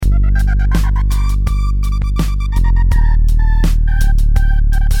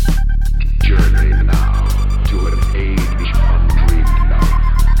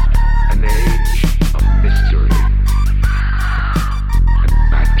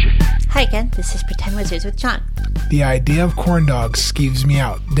Hi again, this is Pretend Wizards with John. The idea of corn dogs skeeves me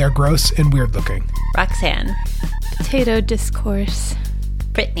out. They're gross and weird looking. Roxanne. Potato discourse.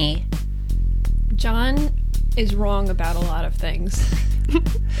 Brittany. John is wrong about a lot of things.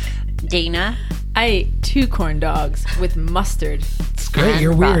 Dana. I ate 2 corn dogs with mustard. It's great. And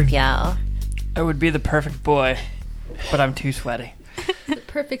You're weird. Raphael. I would be the perfect boy, but I'm too sweaty. The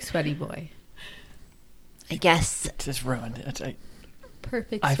perfect sweaty boy. I guess. It's just ruined.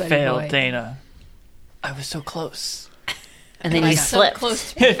 Perfect I sweaty failed, boy. Dana. I was so close. And then you So slipped.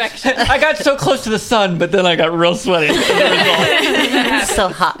 close to perfection. I got so close to the sun, but then I got real sweaty. So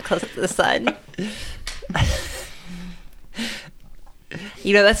hot close to the sun.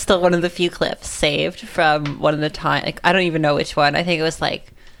 You know, that's still one of the few clips saved from one of the time. Like, I don't even know which one. I think it was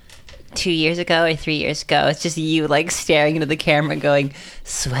like 2 years ago or 3 years ago. It's just you like staring into the camera going,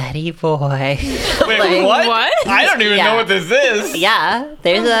 sweaty boy. Wait, Like, what? I don't even Yeah. know what this is. Yeah,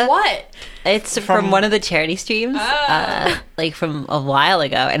 there's a What? It's from one of the charity streams, like from a while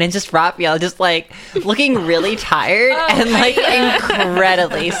ago, and it's just Raphael just like looking really tired and like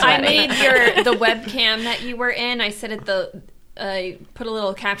incredibly I sweaty. made the webcam that you were in. I said I put a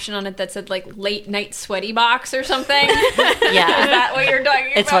little caption on it that said like late night sweaty box or something. Is Yeah, that what you're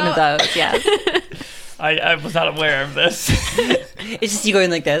talking it's about? one of those. Yeah, I was not aware of this. it's just you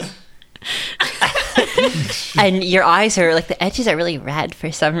going like this, and your eyes are like the edges are really red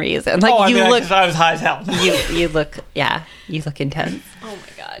for some reason. Like you look, I was high as hell. you look, yeah, you look intense. Oh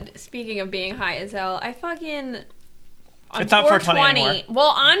my god. Speaking of being high as hell, I fucking on It's not 420 anymore.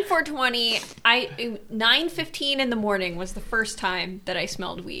 Well, on 420, 9:15 in the morning was the first time that I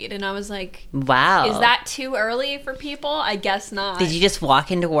smelled weed, and I was like, Wow, "Is that too early for people?" I guess not. Did you just walk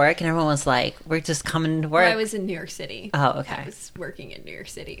into work and everyone was like, "We're just coming to work"? Well, I was in New York City. Oh, okay. I was working in New York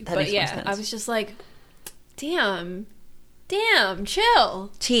City, That but makes more yeah, sense. I was just like, "Damn,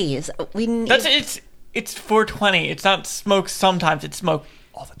 chill." Jeez, we need It's 420. It's not smoke sometimes. It's smoke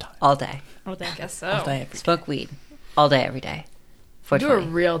all the time. all day. I guess so. All day, every day. Smoke weed all day, every day. You were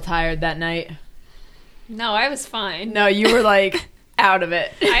 420. real tired that night. No, I was fine. No, you were like out of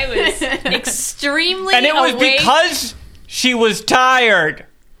it. I was extremely And it was awake. because she was tired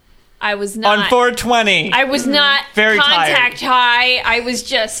I was not on 420. I was not Very contact high. I was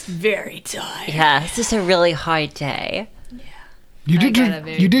just very tired. Yeah, this is a really hard day. You I did got a drink,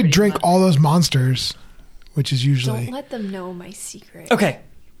 very you did pretty drink one. all those monsters, which is usually. Don't let them know my secret. Okay,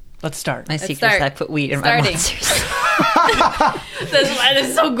 let's start. My secret is start. I put weed in Starting. my monsters. That's why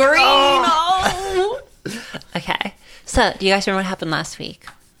it's so green. Oh. Okay, so do you guys remember what happened last week?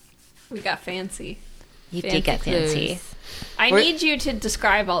 We got fancy. You did get fancy. I We're- need you to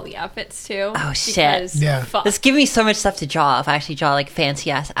describe all the outfits too. Oh, shit. because Yeah. Fuck. This gives me so much stuff to draw. If I actually draw like fancy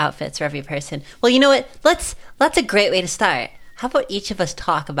ass outfits for every person. Well, you know what? That's a great way to start. How about each of us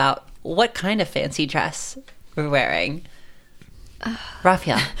talk about what kind of fancy dress we're wearing?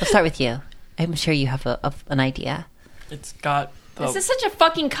 Raphael, we'll start with you. I'm sure you have an idea. It's got the... This is such a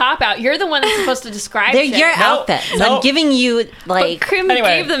fucking cop out. You're the one that's supposed to describe They're shit. your No, outfits. no. I'm giving you like Krim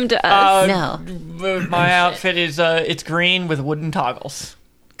Anyway, gave them to us. no. My outfit is it's green with wooden toggles.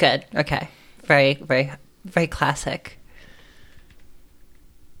 Good. Okay. Very, very, very classic.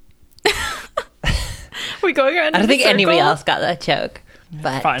 We're going around. I don't in a think anybody circle. else got that joke,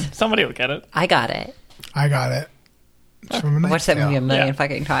 but Fine, somebody will get it. I got it. I got it. It's from A Knight's Watched that movie a Tale. million Yeah.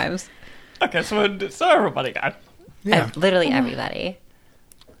 fucking times. Okay, so everybody got it. Yeah, Literally everybody.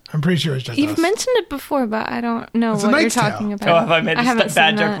 I'm pretty sure it's just You've us. mentioned it before, but I don't know It's A what you're Knight's Tale. talking about. Oh, have I made haven't this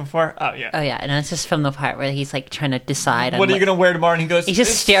bad seen joke that. before? Oh, yeah. Oh yeah, and it's just from the part where he's like trying to decide. What are you going to wear tomorrow? And he goes, He's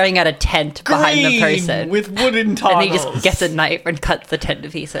just "It's staring at a tent behind the green person, with wooden and toggles. he just gets a knife and cuts the tent to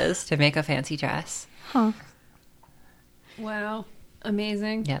pieces to make a fancy dress. Huh. Wow.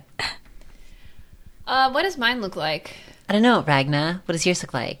 Amazing. Yep. What does mine look like? I don't know, Ragna. What does yours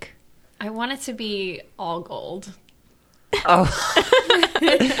look like? I want it to be all gold. Oh,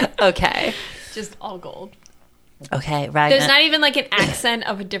 okay, Just all gold. okay, Ragna. There's not even like an accent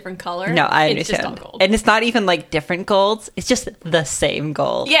of a different color. no, I It's understand. just all gold. And it's not even like different golds. It's just the same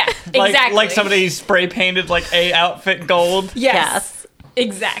gold. Yeah, like, exactly. Like somebody spray painted like a outfit gold. Yes.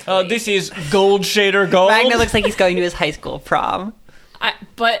 Exactly. This is gold shader gold. Ragna looks like he's going to his high school prom.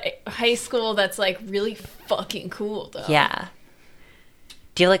 But high school, that's like really fucking cool, though. Yeah.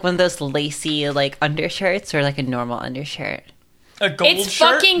 Do you like one of those lacy like undershirts or like a normal undershirt? A gold It's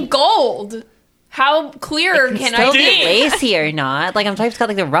shirt? fucking gold. How clear It can still I be be? lacy or not? Like I'm talking, it's got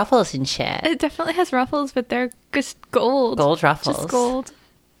like the ruffles and shit. It definitely has ruffles, but they're just gold. Gold ruffles. Just gold.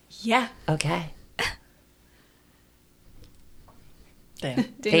 Yeah. Okay. Dana.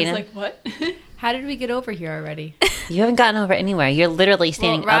 Dana's Dana? like, what? How did we get over here already? You haven't gotten over anywhere. You're literally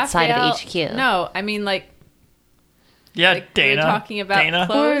standing outside Raphael- of HQ. No, I mean like Yeah, we Dana. were talking about Dana.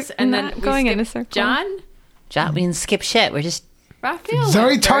 clothes, We're and then not we going in a skipped circle. John, John, we didn't skip shit. We're just Raphael. Zoe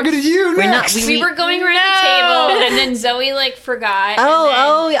went targeted first. you We're not- next. We were going around the table, and then Zoe like forgot.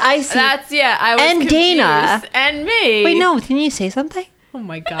 oh, I see. That's I was And confused. Dana. And me. Wait, no, didn't you say something? Oh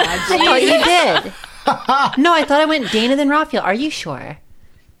my god. I thought you did. No, I thought I went Dana then Raphael. Are you sure?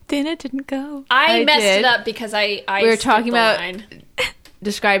 Dana didn't go. I messed did. it up because I We were skipped talking the about line.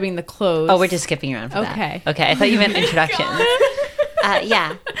 describing the clothes. Oh, we're just skipping around for Okay. that. Okay, I thought you meant introductions.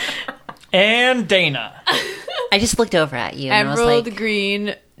 Yeah, And Dana. I just looked over at you and I was emerald like,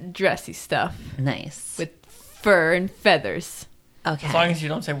 green dressy stuff nice. with fur and feathers. Okay. As long as you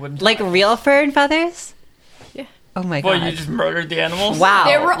don't say wooden. Like real fur and feathers? Yeah. Oh my Well, god. you just murdered the animals. Wow.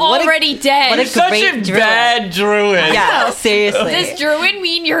 They were What a- already dead. what a Such great a druid. bad druid. Yeah, seriously. Does druid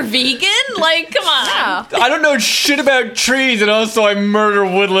mean you're vegan? Like, come on. Yeah. I don't know shit about trees, and also I murder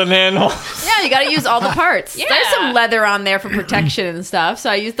woodland animals. Yeah, you got to use all the parts. Yeah. There's some leather on there for protection and stuff, so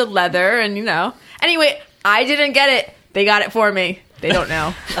I used the leather and Anyway, I didn't get it. They got it for me. They don't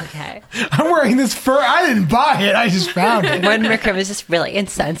know. Okay. I'm wearing this fur. I didn't buy it. I just found it. One Ricker was just really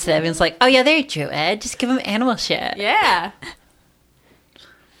insensitive and was like, oh yeah, they're druid. Just give them animal shit. Yeah.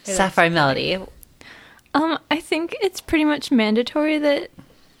 Sapphire Melody. I think it's pretty much mandatory that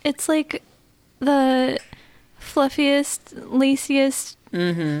it's like the fluffiest, laciest,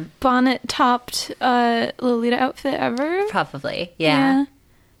 bonnet-topped Lolita outfit ever. Probably. Yeah.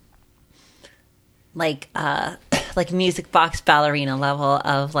 Like music box ballerina level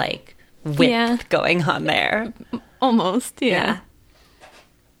of like width Yeah. going on there. Almost, yeah.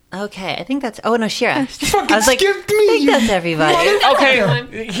 Okay, I think that's. Oh no, Shira. Fucking I was like, skipped I me. think You that's everybody.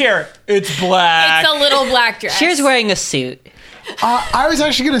 Okay, here. It's black. It's a little black dress. Shira's wearing a suit. I was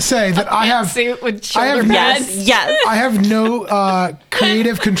actually going to say that I have Suit with I have shoulder no- pads. Yes. I have no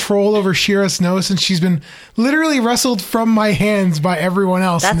creative control over Shira Snow since she's been literally wrestled from my hands by everyone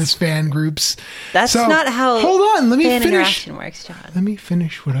else in That's- this fan groups. That's So, not how. Hold on, let me fan finish. interaction works, John. Let me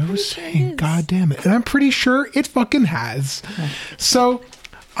finish what I was saying. God damn it. And I'm pretty sure it fucking has. So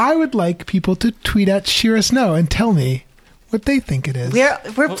I would like people to tweet at Shira Snow and tell me what they think it is.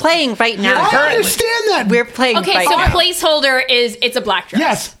 We're playing right now. I understand that. We're playing Okay, right so now. placeholder is it's a black dress.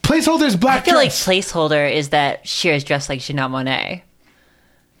 Yes, placeholder's black I feel like dress. placeholder is that Shira's dressed like Janelle Monáe.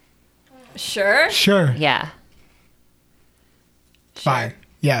 Sure. Sure. Yeah. Fine.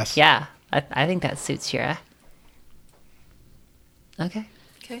 Yes. Yeah. I think that suits Shira. Okay.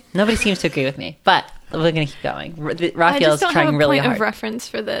 Okay. Nobody seems to agree with me, but we're going to keep going. I Raphael's just don't have trying a really point hard. of reference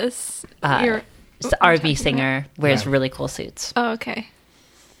for this. It's the R&B singer wears really cool suits. Oh, okay.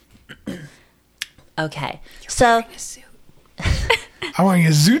 Okay. So, I'm wearing a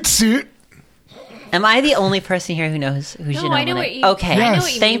zoot suit. am I the only person here who knows who No, Janelle I know Monáe? what you. Okay. I know Yes.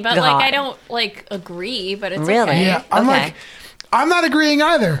 what you Thank mean, but God. like I don't like agree. But it's Really? okay. Yeah, I'm Okay. like, I'm not agreeing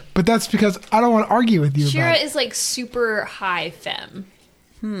either, but that's because I don't want to argue with you Shira about it. is like super high femme.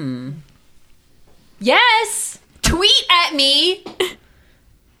 Yes. Tweet at me.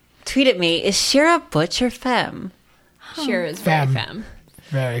 Tweet at me. Is Shira butch or femme? Shira is very Femme. femme.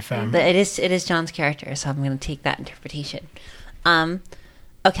 Very femme. It is John's character, so I'm going to take that interpretation.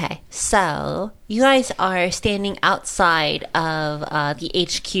 Okay, so you guys are standing outside of the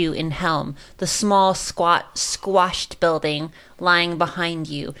HQ in Helm, the small, squashed building lying behind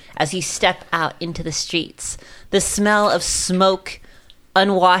you as you step out into the streets. The smell of smoke,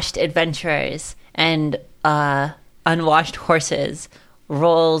 unwashed adventurers, and unwashed horses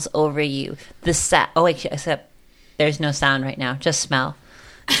rolls over you. Oh, wait, except there's no sound right now, just smell.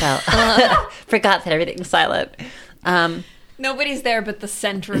 So, forgot that everything's silent. Nobody's there, but the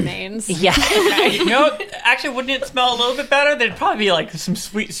scent remains. Yeah. You know, actually, wouldn't it smell a little bit better? There'd probably be like some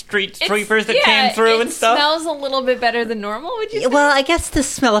sweet street sweepers that came through and stuff. It smells a little bit better than normal. Would you say? Well, I guess the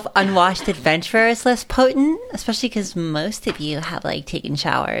smell of unwashed adventurer is less potent, especially because most of you have like taken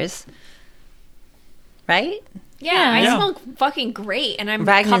showers, right? Yeah, Yeah. I Yeah. smell fucking great, and I'm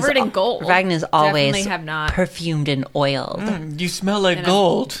Ragna's covered in gold. Ragna's always Definitely have not. perfumed and oiled. You smell like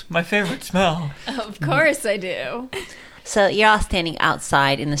gold. My favorite smell. Of course, I do. So you're all standing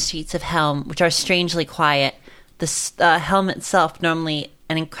outside in the streets of Helm, which are strangely quiet. The Helm itself, normally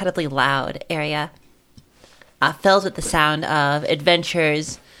an incredibly loud area, filled with the sound of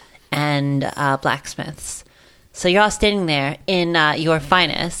adventures and blacksmiths. So you're all standing there in your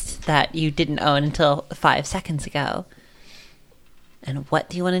finest that you didn't own until 5 seconds ago. And what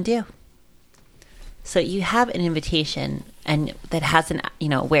do you want to do? So you have an invitation and that has an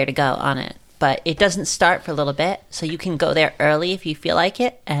where to go on it. but it doesn't start for a little bit. So you can go there early if you feel like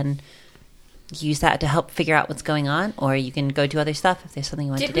it and use that to help figure out what's going on, or you can go do other stuff if there's something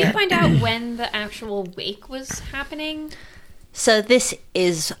you want Did to we do. find out when the actual wake was happening? So this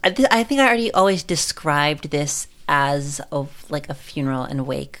is, I think I already always described this as like a funeral and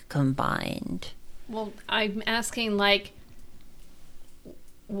wake combined. Well, I'm asking, like,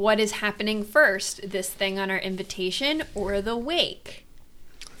 what is happening first? This thing on our invitation or the wake?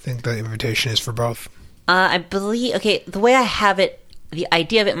 I think the invitation is for both. I believe, okay, the way I have it, the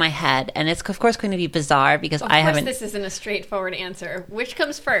idea of it in my head, and it's of course going to be bizarre because Of I course, haven't. this isn't a straightforward answer. Which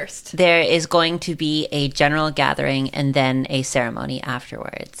comes first? There is going to be a general gathering and then a ceremony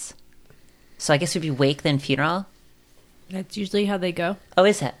afterwards. So I guess it would be wake then funeral. That's usually how they go. Oh,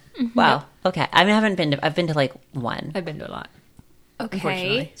 is it? Wow. Okay. I mean, I've been to like one. I've been to a lot. Okay.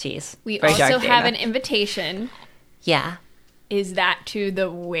 Unfortunately. Jeez. We Very also dark have data. an invitation. Yeah. Is that to the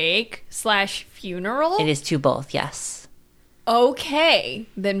wake / funeral? It is to both. Yes. Okay.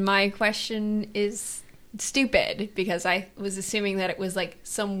 Then my question is stupid because I was assuming that it was like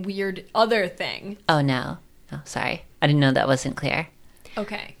some weird other thing. Oh no. Oh, sorry. I didn't know that wasn't clear.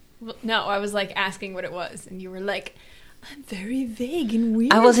 Okay. Well, no, I was like asking what it was, and you were like, I'm very vague and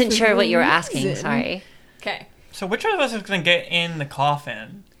weird. I wasn't for sure no what you were asking. reason." Sorry. Okay. So which one of us is going to get in the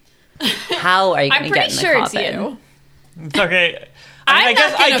coffin? How are you going I'm to get pretty in the sure it's coffin? you. It's okay. I'm I not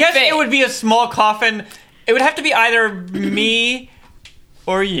guess gonna fit. it would be a small coffin. It would have to be either me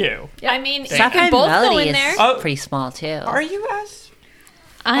or you. I mean, you Sapphire can both go Melody in there. is Oh. pretty small too. Are you as?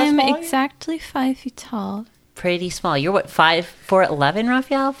 I'm small are you? exactly 5 feet tall. Pretty small. You're what, 4'11",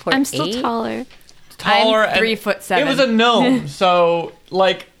 Raphael? 4'8"? I'm still taller. Taller? I'm 3'7". It was a gnome, so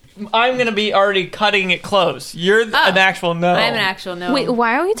like I'm gonna be already cutting it close. You're an actual gnome. I'm an actual no. Wait,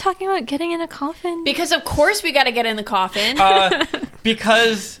 why are we talking about getting in a coffin? Because of course we got to get in the coffin.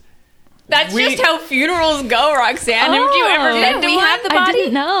 Because That's we- just how funerals go, Roxanne. Have you ever been Didn't to we one? have the I body?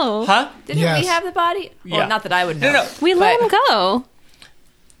 didn't know. huh? Didn't Yes. we have the body? Yeah. Well, not that I would know. No. We let But- him go.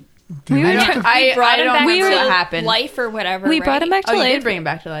 Did were have try- to- I brought him don't back remember to what happened. life or whatever. We brought him back to Oh, you life. did bring him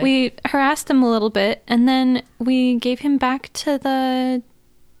back to life. We harassed him a little bit, and then we gave him back to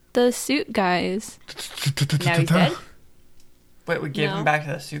the suit guys. Now he's dead? Wait, we gave No. him back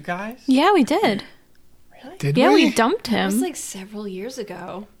to the suit guys? Yeah, we did. Did Yeah, we? we dumped It was him. like several years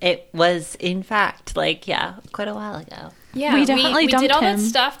ago. It was, in fact, like, yeah, quite a while ago. Yeah, We definitely we did dumped all that him.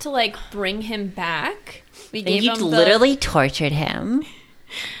 stuff to like bring him back. We And gave you him the, literally tortured him.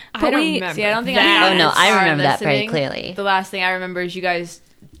 I But don't we- remember. See, I don't think that. I Oh, no, I Sorry, remember that very listening. clearly. The last thing I remember is you guys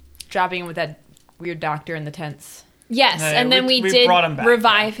dropping him with that weird doctor in the tents. Yes, No, and then we we did brought him back,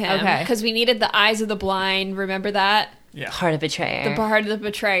 revive him Okay. because we needed the eyes of the blind. Remember that? Yeah. Heart of Betrayer. The part of the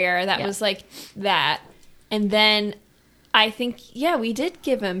betrayer that Yeah. was like that, and then I think we did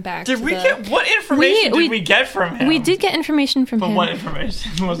give him back. Did to we the- get what information we- did we get from him? We did get information from But him what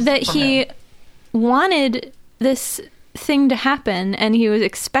information was that from he him? wanted this thing to happen, and he was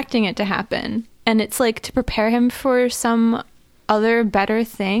expecting it to happen, and it's like to prepare him for some other better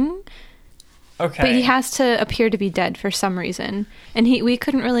thing. Okay. But he has to appear to be dead for some reason, and we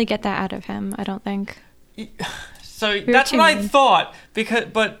couldn't really get that out of him. I don't think. So were that's what I tuned. thought.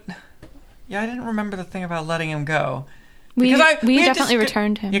 But I didn't remember the thing about letting him go. We Because we had definitely discu-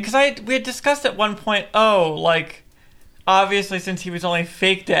 returned him. Yeah, because we had discussed at one point. Oh, like obviously since he was only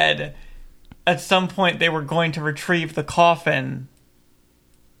fake dead, at some point they were going to retrieve the coffin,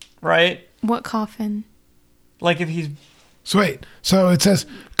 right? What coffin? Like if he's So wait. So it says,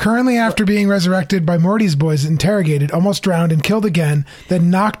 currently after being resurrected by Morty's boys, interrogated, almost drowned and killed again, then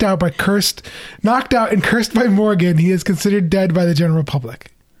knocked out and cursed by Morgan, he is considered dead by the general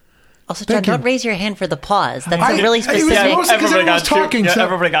public. Also, John, Thank you. don't raise your hand for the pause. That's I- a really it was specific. mostly 'cause everyone was talking, so-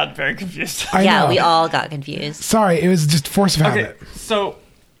 everybody got very confused. I Yeah, know. we all got confused. Sorry, it was just force of Okay, habit. so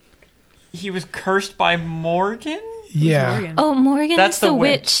he was cursed by Morgan. Yeah. Oh, Morgan That's is the the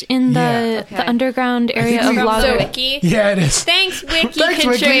witch in Yeah. the underground area think of we- Lager. So Wiki. Yeah, it is. Thanks, Wiki Thanks, Wiki.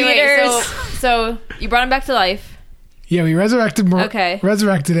 contributors. So you brought him back to life. Yeah, we resurrected Okay.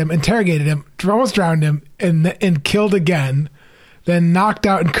 resurrected him, interrogated him, almost drowned him, and killed again, then knocked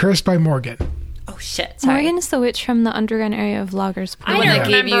out and cursed by Morgan. Oh, shit. Sorry. Morgan is the witch from the underground area of Lager's I Pool. one don't that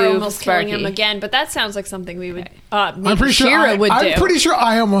gave remember you almost killing him Sparky. again, but that sounds like something we would. I'm Maybe pretty sure. Shira would do. I'm pretty sure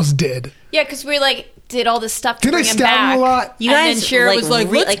I almost did. Yeah, because we like did all this stuff to Did I bring him stab back. him a lot? You And guys then Shira was like,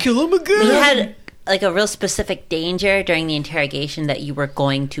 "Let's kill him again." We had like a real specific danger during the interrogation that you were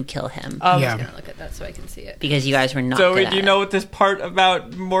going to kill him Yeah. Look at that so I can see it. because you guys were not. So good do you at know what this part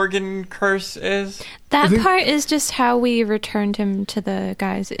about Morgan curse is? That think- part is just how we returned him to the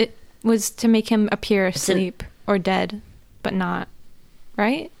guys. It was to make him appear asleep or dead, but not.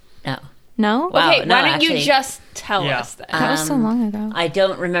 Right? it? No. No? Wow. Okay, no, why don't actually- you just tell Yeah. us then? That was so long ago. I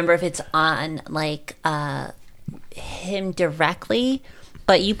don't remember if it's on like him directly,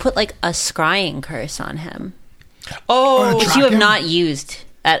 but you put like a scrying curse on him, Oh, which Track you have him? not used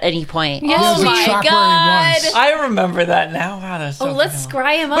at any point. Yeah. There's Oh a my track where God. he was. I remember that now. Wow, that's so Oh, let's funny.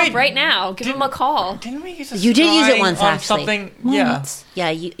 scry him up Wait, right now. Give him a call. Didn't we use a You did use it scrying once, on actually. Something, yeah. Once. Yeah,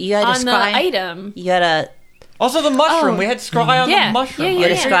 you had On a the scry. item. You had a Also, the mushroom. We had scry on Yeah. the mushroom. Yeah, you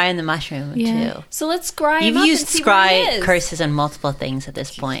had a yeah. scry in the mushroom Yeah. too. So let's scry him You've up used and see where he scry is. curses on multiple things at this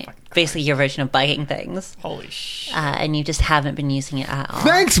point. Basically, your version of bugging things, Holy shit. and you just haven't been using it at all.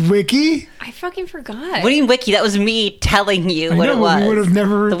 Thanks, Wiki. I fucking forgot. What do you mean, Wiki? That was me telling you I what know, it but was. we would have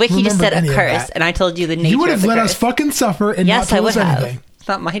never The Wiki just said remembered any a of curse, that. and I told you the nature You would of have the let curse. us fucking suffer and Yes, not I tell would us have. anything. It's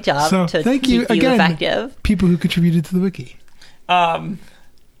not my job So to thank you keep you again, effective. people who contributed to the Wiki.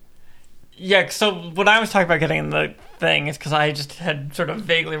 Yeah, so when I was talking about getting the thing, it's because I just had sort of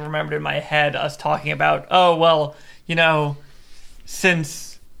vaguely remembered in my head us talking about, oh, well, you know,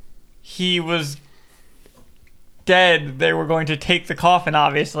 since he was dead, they were going to take the coffin,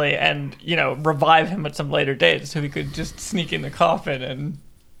 obviously, and, you know, revive him at some later date so he could just sneak in the coffin and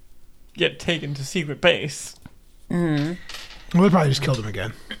get taken to secret base. Well, they probably just killed him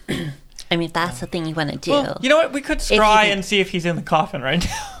again. I mean, if that's the thing you want to do. Well, you know what? We could you scry could- and see if he's in the coffin right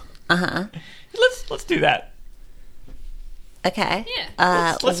now. Uh-huh. Let's do that. Okay.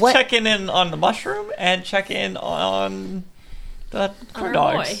 Yeah. Let's what, check in on the mushroom and check in on the corn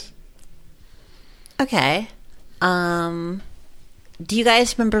Our dogs. Okay. Do you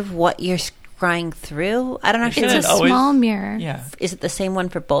guys remember what you're scrying through? I don't actually Isn't It's it a know. always- small mirror. Yeah. Is it the same one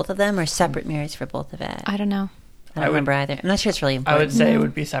for both of them or separate mirrors for both of it? I don't know. I don't remember either. I'm not sure it's really I important. would say it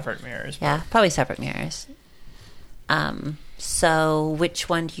would be separate mirrors. Yeah, probably separate mirrors. So which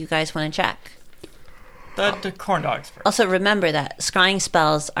one do you guys want to check? The corn dogs first. Also, remember that scrying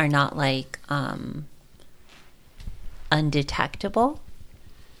spells are not like undetectable.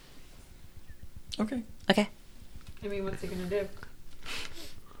 Okay. Okay. I mean, what's he gonna do?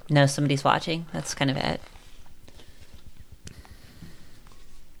 No, somebody's watching. That's kind of it.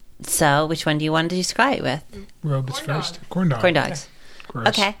 So, which one do you want to do scry with? Robe is first. Corn dog. Corn dogs. Gross.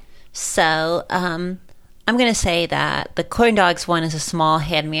 Okay. So, I'm going to say that the corn dogs one is a small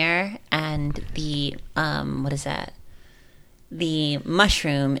hand mirror, and the what is that? The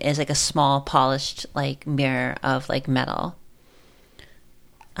mushroom is like a small polished like mirror of like metal.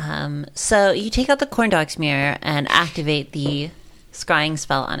 So you take out the corn dog's mirror and activate the scrying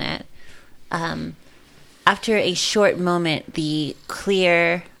spell on it. After a short moment, the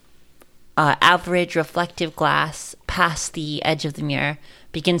clear, average reflective glass past the edge of the mirror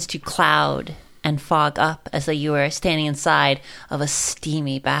begins to cloud and fog up as though you were standing inside of a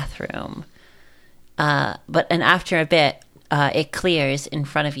steamy bathroom. But after a bit, it clears in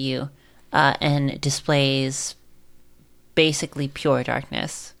front of you and displays basically pure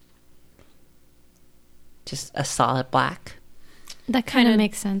darkness. Just a solid black. That kind of Kinda-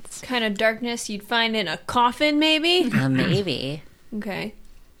 makes sense. Kind of darkness you'd find in a coffin, maybe? Maybe. Okay.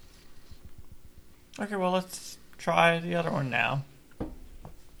 Okay, well, let's try the other one now.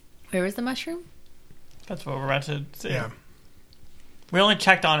 Where was the mushroom? That's what we're about to see. Yeah. We only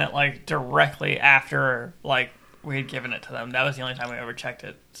checked on it, like, directly after, like, we had given it to them. That was the only time we ever checked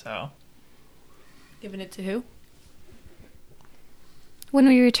it, so. Giving it to who? When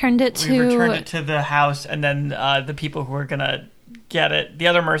we returned it We to returned it to the house, and then the people who were gonna get it, the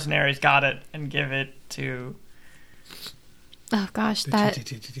other mercenaries got it and give it to... oh gosh, that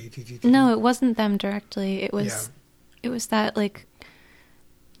no, it wasn't them directly. It was that like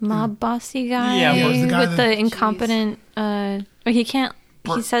mob bossy guy Yeah, it was the guy with that- the incompetent. He can't.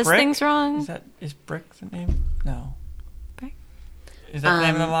 He says Brick? things wrong. Is Brick the name? No. Brick? Is that the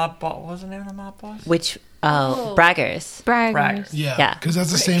name of the mob boss? What was the name of the mob boss? Which, Braggers. Braggers. Braggers. Yeah. Yeah. Because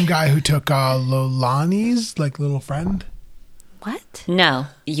that's the same guy who took Lolani's, like, little friend. What? No,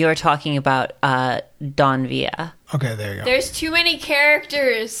 you're talking about Don Villa. Okay, there you go. There's too many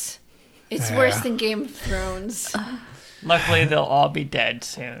characters. It's Yeah. worse than Game of Thrones. Luckily, they'll all be dead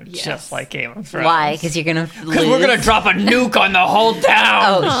soon, Yes. just like Game of Thrones. Why? Because you're gonna lose. Because we're gonna drop a nuke on the whole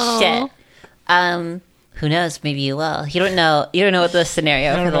town. Oh shit. Who knows? Maybe you will. You don't know. You don't know what the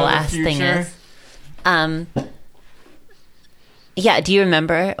scenario don't for the know the last thing future. is. Yeah. Do you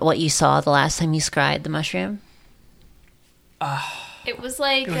remember what you saw the last time you scried the mushroom? It was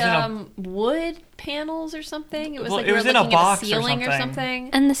like It was in a- wood panels or something. It was Well, like it we was were in a looking at box or ceiling or something. something.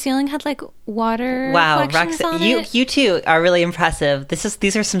 And the ceiling had like water. Wow, reflections Rex, on you it. you two are really impressive.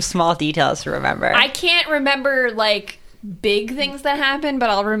 These are some small details to remember. I can't remember like big things that happened, but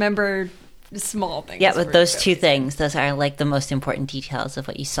I'll remember small things. Yeah, but for those sure. two things, those are like the most important details of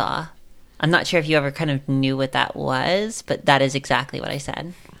what you saw. I'm not sure if you ever kind of knew what that was, but that is exactly what I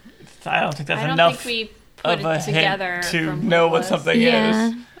said. I don't think that's I don't enough think we put of a it together hint to from know what it what was. something Yeah,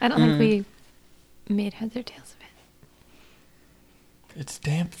 is. I don't think we made heads or tails of it. It's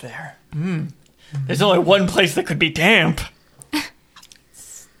damp there. There's only one place that could be damp.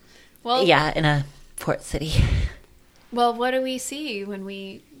 Well, Yeah, in a port city. Well, what do we see when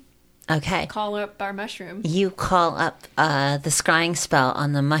we Okay. call up our mushroom? You call up the scrying spell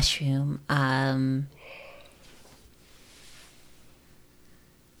on the mushroom.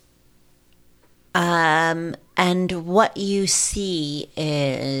 And what you see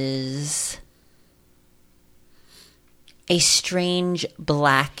is a strange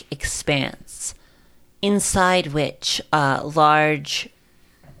black expanse, inside which large,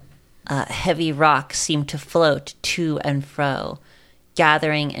 heavy rocks seem to float to and fro,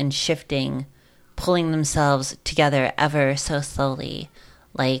 gathering and shifting, pulling themselves together ever so slowly,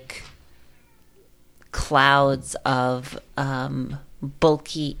 like clouds of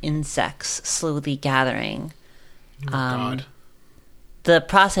bulky insects slowly gathering. God. The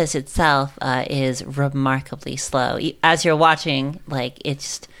process itself is remarkably slow. As you're watching, like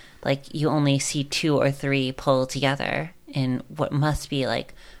it's like you only see 2 or 3 pull together in what must be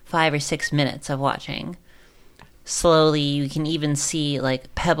like 5 or 6 minutes of watching. Slowly, you can even see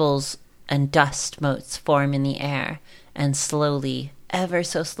like pebbles and dust motes form in the air, and slowly, ever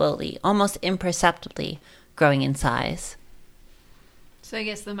so slowly, almost imperceptibly, growing in size. So I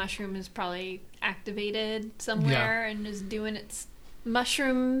guess the mushroom is probably activated somewhere and is doing its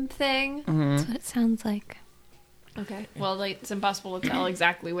mushroom thing. That's what it sounds like. Okay. Well, like, it's impossible to tell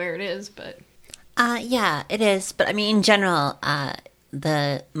exactly where it is, but Yeah, it is. But I mean, in general,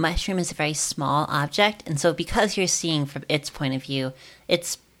 the mushroom is a very small object. And so because you're seeing from its point of view,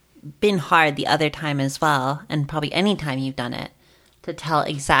 it's been hard the other time as well, and probably any time you've done it, to tell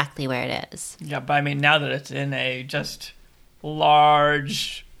exactly where it is. Yeah, but I mean, now that it's in a just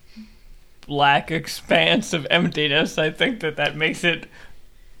large black expanse of emptiness, I think that makes it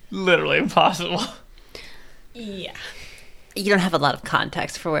literally impossible. yeah. You don't have a lot of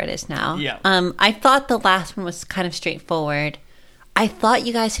context for where it is now. Yeah. I thought the last one was kind of straightforward. I thought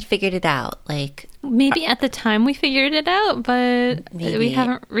you guys had figured it out. Like, Maybe at the time we figured it out, but Maybe. we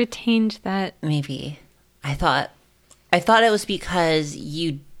haven't retained that. maybe. I thought it was because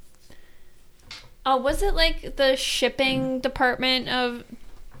you... Oh, was it like the shipping department of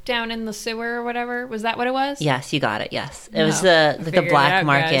down in the sewer or whatever? Was that what it was? Yes, you got it. Yes. It was No. the Figured it black out,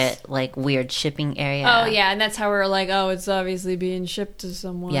 market, guys. like weird shipping area. Oh, yeah, and that's how we're like, oh, it's obviously being shipped to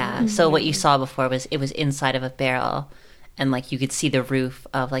someone. Yeah. So what you saw before was it was inside of a barrel, and like you could see the roof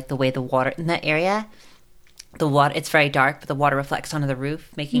of like the way the water in that area. The water, it's very dark, but the water reflects onto the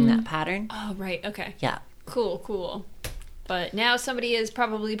roof, making that pattern. Oh, right. Okay. Yeah. Cool. But now somebody has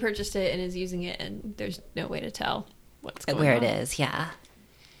probably purchased it and is using it, and there's no way to tell what's going Where on. it is. Yeah.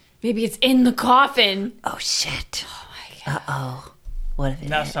 Maybe it's in the coffin. Oh shit. Oh my god. Uh-oh. What if it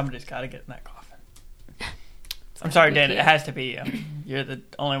Now is? somebody's got to get in that coffin. I'm sorry, Dan. It has to be you. You're the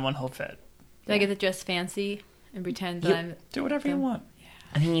only one who'll fit. Do I get to dress fancy and pretend You- that I'm... Do whatever you want.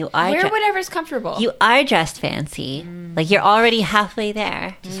 I mean, you are Wear whatever's comfortable. you are dressed fancy. Like you're already halfway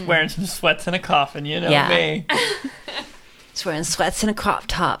there. Just wearing some sweats in a coffin, you know Yeah. me. Just wearing sweats and a crop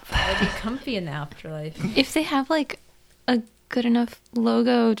top. I'll be comfy in the afterlife. If they have like a good enough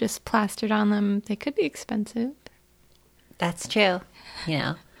logo just plastered on them, they could be expensive. That's true. You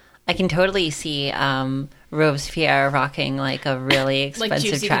know, I can totally see Robespierre rocking like a really expensive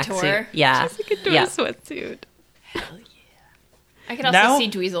Juicy Couture? tracksuit. Yeah, yeah, sweatsuit. I could also Now- see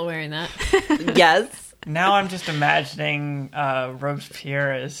Dweezil wearing that. yes. Now I'm just imagining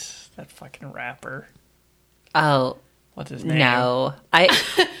Robespierre as that fucking rapper. Oh What's his name? no,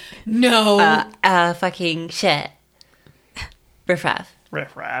 No. fucking shit. Riff Raff.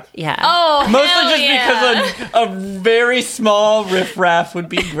 Riff Raff. Yeah. Oh, Mostly hell just yeah. because a very small Riff Raff would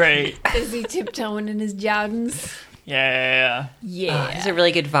be great. Is he tiptoeing in his Jordans? Yeah. There's a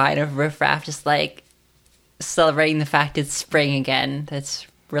really good vine of Riff Raff just like celebrating the fact it's spring again. That's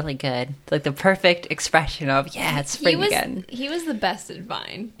really good. Like the perfect expression of it's spring again. He was the best at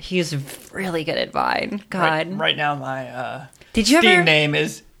Vine. He's really good at Vine. God. Right now, my Did you Steam ever? name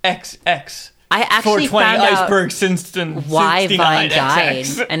is XX. I actually 420 found out Iceberg Sinston why Vine 69 died,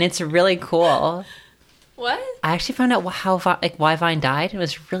 XX. and it's really cool. What? I actually found out why Vine died. It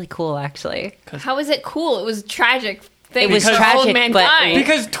was really cool, actually. How is it cool? It was a tragic thing. It was for tragic, old but- mankind.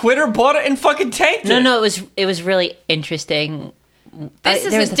 Because Twitter bought it and fucking tanked it. No, it was really interesting This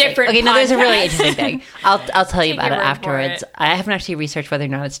is there a was thing. different Okay, no, there's a really podcast. interesting thing. I'll tell you Take about your it word for afterwards. it. I haven't actually researched whether or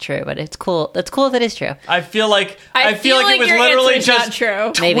not it's true, but it's cool. It's cool if it is true. I feel like I feel like it was your literally answer's not just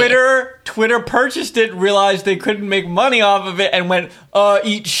true. Maybe. Twitter purchased it, realized they couldn't make money off of it, and went,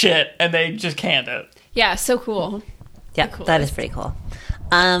 eat shit, and they just canned it. Yeah, so cool. Yeah, coolest. that is pretty cool.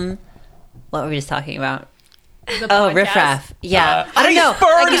 What were we just talking about? The Oh, podcast. riffraff. Yeah, I don't know.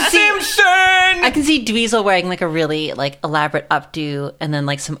 Iceberg I Simpson! can see Dweezil wearing like a really like elaborate updo and then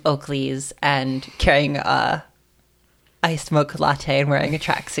like some Oakleys and carrying a iced mocha latte and wearing a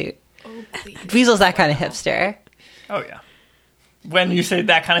tracksuit. Dweezil's that kind of hipster. Oh, yeah. When you say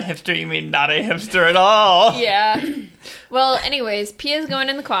that kind of hipster, you mean not a hipster at all. Yeah. Well, anyways, Pia's going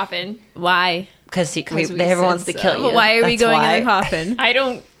in the coffin. Why? Because we everyone wants to said kill so. you. Why are we That's going why. in the coffin? I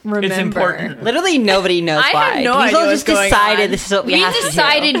don't remember. It's important. Literally nobody knows I why. have no Dweezil idea what's just going decided on. this is what we, We have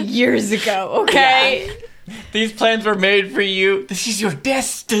decided to do. years ago, okay? These plans were made for you. This is your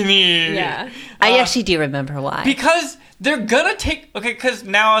destiny. Yeah. I actually do remember why. Because they're gonna take... Okay, because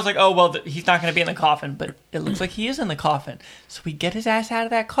now I was like, oh, well, he's not gonna be in the coffin, but it looks like he is in the coffin. So we get his ass out of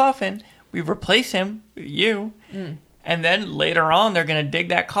that coffin, we replace him with you, and then later on, they're gonna dig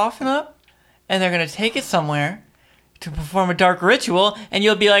that coffin up, and they're gonna take it somewhere to perform a dark ritual, and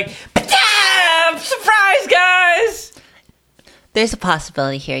you'll be like, "Damn! Surprise, guys!" There's a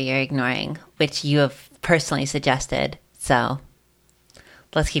possibility here you're ignoring, which you have personally suggested. So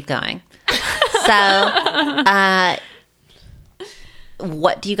let's keep going. So,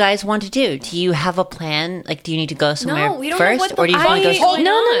 what do you guys want to do? Do you have a plan? Like, do you need to go somewhere we don't know first, what the or do you just want to I- go? Hold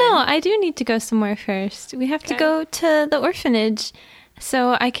No, on. I do need to go somewhere first. We have to Okay. go to the orphanage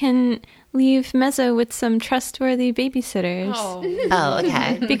so I can leave Mezzo with some trustworthy babysitters. Oh. Oh,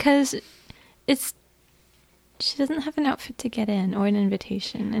 okay. Because she doesn't have an outfit to get in or an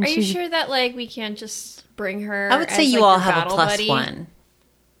invitation. And Are you she's sure that, like, we can't just bring her I would say as, you like, all your have a battle plus buddy? one.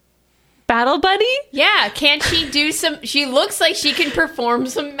 battle buddy? Yeah, can't she do some... She looks like she can perform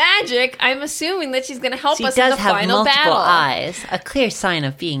some magic. I'm assuming that she's going to help She us in does the have final multiple battle. eyes, a clear sign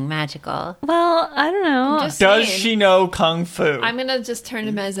of being magical. Well, I don't know. Just Does saying. she know Kung Fu? I'm going to just turn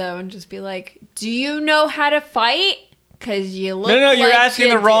to Mezzo and just be like, do you know how to fight? Because you look No, you're like asking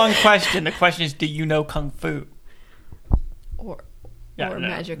you the do." wrong question. The question is, do you know Kung Fu? Or Yeah,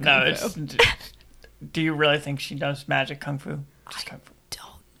 magic no, Kung Fu. it's... Do you really think she knows magic Kung Fu? Just Kung Fu.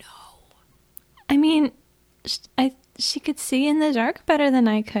 I mean, she could see in the dark better than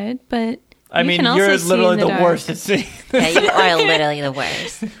I could, but I you mean, can also you're see literally in the dark. worst at seeing this. Yeah, you are literally the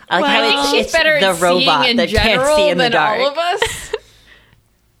worst. I like Well, how I it's, think She's it's better the at robot seeing in that can't general see in the than dark. all of us.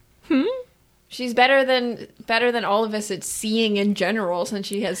 She's better than all of us at seeing in general, since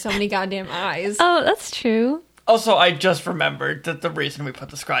she has so many goddamn eyes. Oh, that's true. Also, I just remembered that the reason we put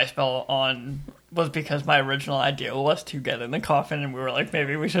the scry spell on was because my original idea was to get in the coffin, and we were like,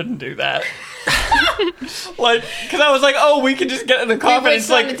 maybe we shouldn't do that. Like, because I was like, oh, we could just get in the We coffin. just It's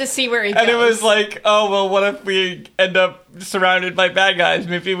like, wanted to see where he and it goes. was like, oh, well, what if we end up surrounded by bad guys?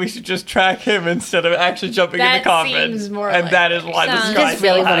 Maybe we should just track him instead of actually jumping in That the coffin. seems more and that is likely. why the Sounds- You scry just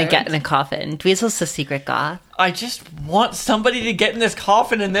really spell want to happened. get in a coffin. Dweezil's the secret goth. I just want somebody to get in this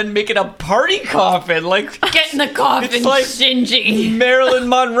coffin and then make it a party coffin. Like, Get in the coffin, It's like- Shinji. Marilyn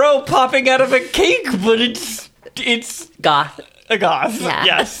Monroe popping out of a cake, but it's Goth. a goth. Yeah.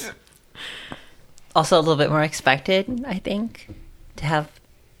 Yes. Also a little bit more expected, I think, to have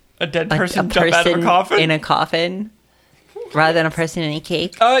A dead a person person jump out of a coffin. in a coffin rather than a person in a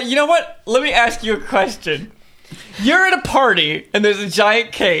cake. You know what? Let me ask you a question. You're at a party and there's a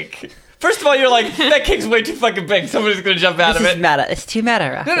giant cake. First of all, you're like, that cake's way too fucking big. Somebody's gonna jump out This of is it. meta. It's too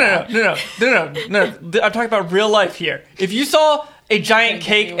meta, Raphael. No. I'm talking about real life here. If you saw a giant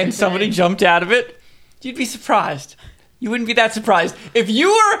cake and somebody jumped out of it, you'd be surprised. You wouldn't be that surprised. If you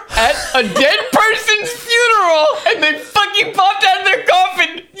were at a dead person's funeral and they fucking popped out of their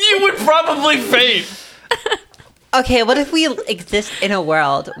coffin, you would probably faint. Okay, what if we exist in a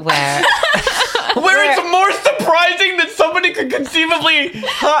world where Where it's more surprising that somebody could conceivably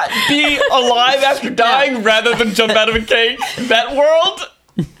be alive after dying rather than jump out of a cake? That world?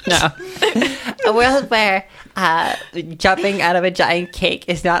 a world where jumping out of a giant cake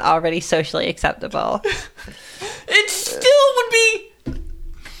is not already socially acceptable? It still would be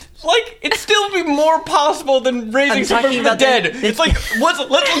like it still would be more possible than raising I'm someone talking from the about the- dead. It's like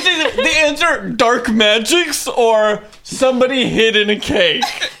let's say the answer: dark magics or somebody hid in a cake.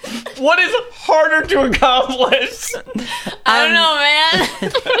 What is harder to accomplish? I don't know,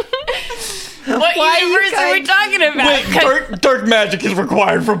 man. What Why are you universe are we guys- talking about? Wait, dark magic is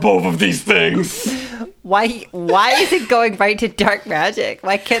required for both of these things. Why is it going right to dark magic?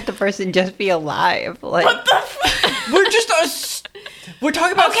 Why can't the person just be alive? Like, We're just We're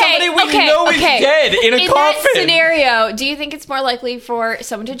talking about somebody we know is dead in a in coffin. that scenario, do you think it's more likely for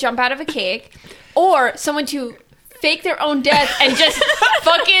someone to jump out of a cake or someone to fake their own death and just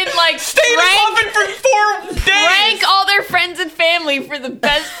fucking like Stay in a coffin for 4 days. prank all their friends and family for the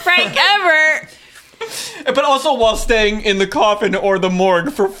best prank ever? But also while staying in the coffin or the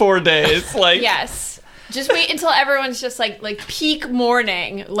morgue for 4 days. Like, Yes. Just wait until everyone's just like peak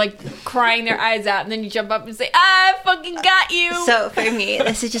mourning, like crying their eyes out, and then you jump up and say, "I fucking got you." So for me,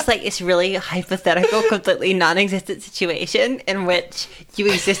 this is just like this really hypothetical, completely non-existent situation in which you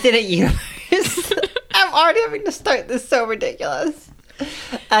exist in a universe. I'm already having to start this so ridiculous.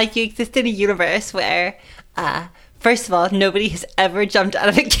 You exist in a universe where, first of all, nobody has ever jumped out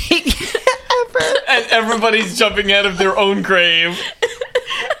of a cake ever. and everybody's jumping out of their own grave.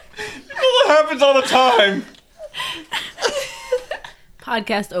 That happens all the time.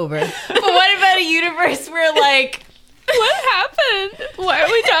 Podcast over. But what about a universe where like What happened? Why are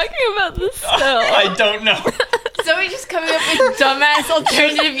we talking about this still? I don't know. somebody's just coming up with dumbass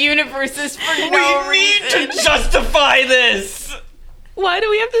alternative universes for no We need reason? to justify this. Why do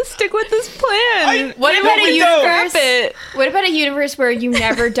we have to stick with this plan? What about a we don't. universe? Scrap it. What about a universe where you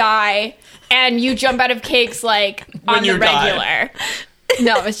never die and you jump out of cakes like When on you the die. regular?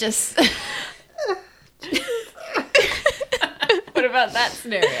 No, it's just. What about that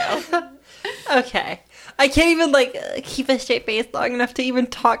scenario? Okay. I can't even like keep a straight face long enough to even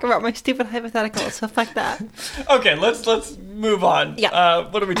talk about my stupid hypothetical, so fuck that. Okay, let's move on. Yeah.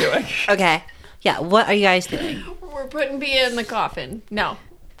 What are we doing? Okay. Yeah, what are you guys doing? We're putting Bea in the coffin. No.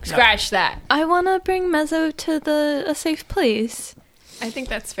 Scratch that. I want to bring Mezzo to a safe place. I think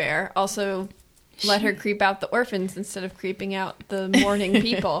that's fair. Also, let her creep out the orphans instead of creeping out the mourning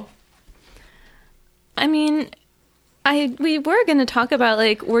people. I mean, we were going to talk about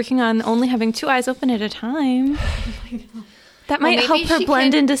like working on only having 2 eyes open at a time. That might maybe help her she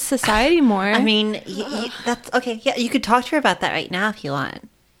blend can- into society more. I mean, that's okay. Yeah, you could talk to her about that right now if you want.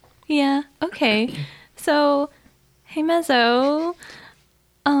 Yeah, okay. So, hey Mezzo,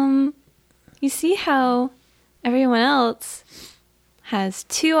 you see how everyone else has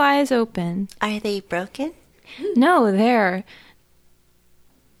 2 eyes open? Are they broken? No, they're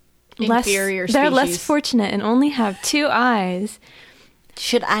Inferior they're less species. fortunate and only have 2 eyes.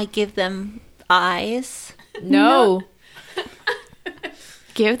 Should I give them eyes? No.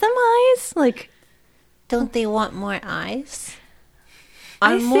 Give them eyes? Like, Don't they want more eyes?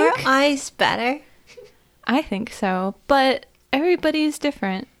 I Are more think- eyes better? I think so, but everybody's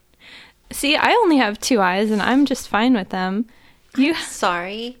different. See, I only have 2 eyes and I'm just fine with them. You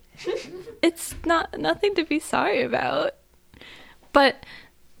Sorry. It's nothing to be sorry about. But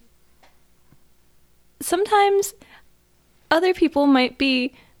sometimes other people might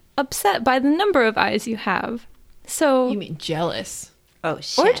be upset by the number of eyes you have. So You mean jealous? Oh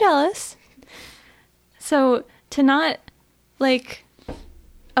shit. or jealous. So to not like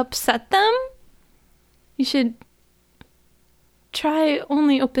upset them, you should try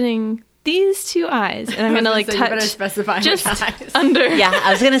only opening these 2 eyes, and I'm gonna like So you better touch specify just which eyes. under. Yeah,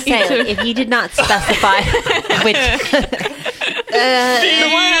 I was gonna say like, if you did not specify which The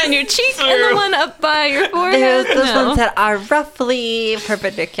one on your cheek and the one up by your forehead. those No. ones that are roughly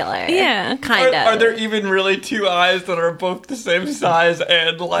perpendicular. Yeah. kind of. Are there even really 2 eyes that are both the same size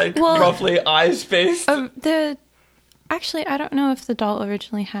and like Well- roughly eye spaced? Actually, I don't know if the doll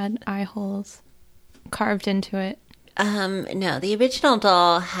originally had eye holes carved into it. No, the original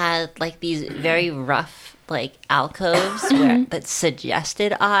doll had like these very rough like alcoves where, that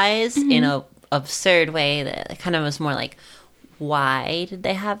suggested eyes in a absurd way that kind of was more like, why did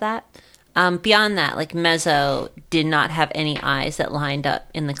they have that? Beyond that, like Mezzo did not have any eyes that lined up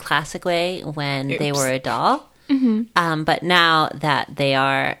in the classic way when they were a doll. But now that they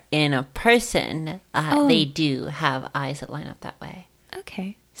are in a person, they do have eyes that line up that way.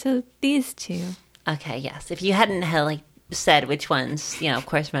 Okay, so these 2. Okay, yes. If you hadn't had like said which ones, of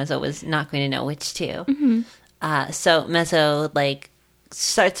course Mezzo was not going to know which 2. So Mezzo like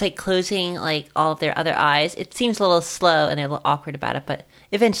starts like closing like all of their other eyes. It seems a little slow and they're a little awkward about it, but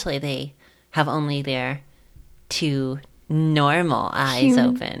eventually they have only their 2 normal eyes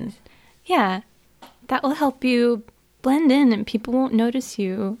open. Yeah, that will help you blend in and people won't notice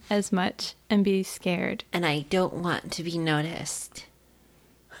you as much and be scared. And I don't want to be noticed.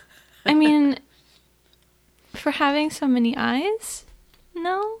 I mean, for having so many eyes?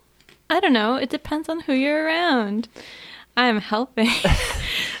 No? I don't know. It depends on who you're around. I'm helping.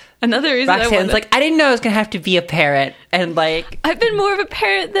 Another reason I Roxanne's wanted, like, I didn't know I was gonna have to be a parent, and like, I've been more of a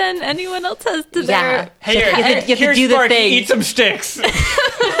parent than anyone else has to yeah, Hey, you have to here's do the Sparky, thing. eat some sticks.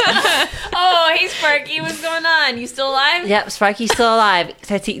 Oh, hey Sparky, what's going on? You still alive? Yep, Sparky's still alive.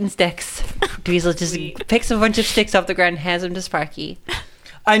 Starts eating sticks. Dweezil just picks a bunch of sticks off the ground and hands them to Sparky.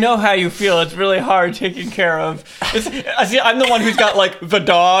 I know how you feel. It's really hard taking care of. See, I'm the one who's got like the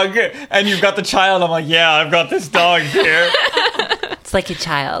dog, and you've got the child. I'm like, yeah, I've got this dog here. It's like a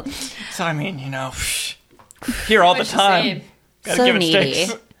child. So I mean, here all the Much the time. same. Gotta So give it needy.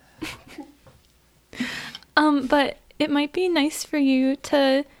 sticks. But it might be nice for you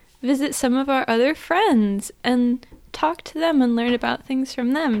to visit some of our other friends and talk to them and learn about things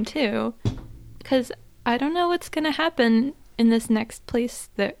from them too. Because I don't know what's going to happen in this next place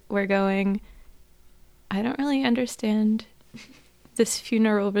that we're going. I don't really understand this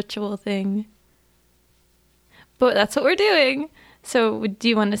funeral ritual thing. But that's what we're doing. So do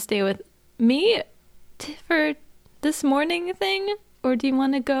you want to stay with me for this morning thing? Or do you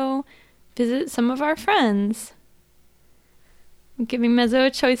want to go visit some of our friends? I'm giving Mezzo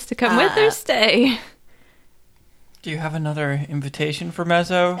a choice to come with or stay. Do you have another invitation for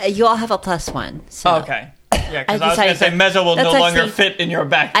Mezzo? You all have a +1. So Okay. Yeah, because I was going decided to say that- Mezzo will that's no longer actually- fit in your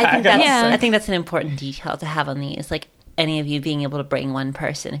backpack. I think that's Yeah. I think that's an important detail to have on these. Like any of you being able to bring one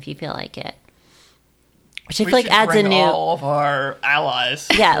person if you feel like it, which I We feel like should adds a bring new. all of our allies.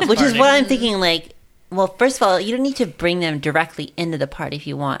 Yeah, which is Party. what I'm thinking. Like, well, first of all, you don't need to bring them directly into the party if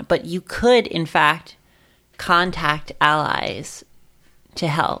you want, but you could, in fact, contact allies to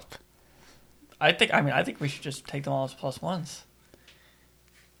help. I think we should just take them all as +1s.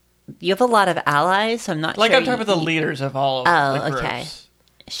 You have a lot of allies, so I'm not Like sure. I'm talking about the leaders of all of Oh, the groups. okay.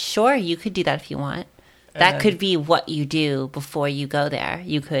 Sure, you could do that if you want. And That then- could be what you do before you go there.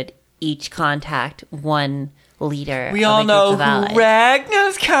 You could each contact one leader. We of all a know group of allies. who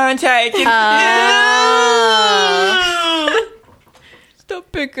Ragnar's contacted.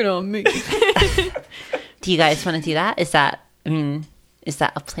 Stop picking on me. Do you guys want to do that? Is that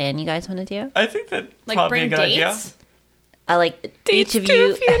a plan you guys want to do? I think that Like probably bring a good idea. dates. I like Dates each of to a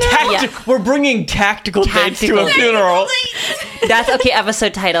you. funeral? We're bringing tactical dates to Tactical a funeral. That's okay.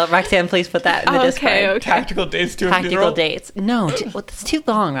 Episode title. Roxanne, please put that in the Discord. Okay. Tactical dates to a Tactical funeral. dates. No, well, that's too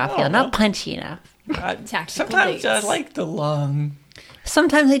long, Raphael. Not punchy enough. Tactical Sometimes I dates. like the long.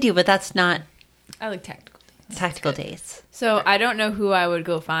 Sometimes I do, but that's not I like tactical. tactical dates. So I don't know who I would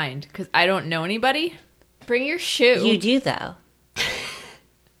go find because I don't know anybody. Bring your shoe. You do though.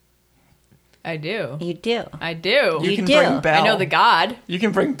 I do. You do. I do. You You can do. bring Belle. I know the god. You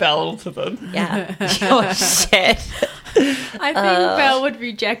can bring Belle to the. Yeah. Oh shit. I think Belle would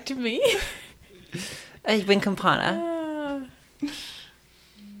reject me. You bring Campana.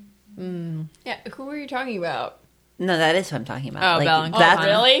 Yeah, who were you talking about? No, that is what I'm talking about. Oh, Belle and that's-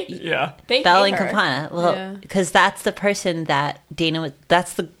 Campana. Really? Yeah. They Belle hate and her. Campana. Well, Yeah. because that's the person that Dana was.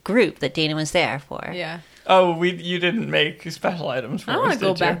 That's the group that Dana was there for. Yeah. Oh, you didn't make special items for I us, want to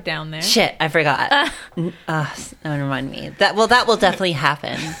go did you? back down there. Shit, I forgot. Don't remind me. That will definitely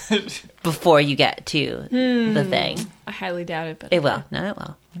happen before you get to the thing. I highly doubt it, but It will. No, it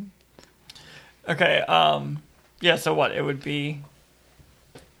will. Okay. Yeah. So what? It would be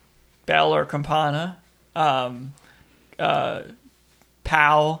Belle or Campana.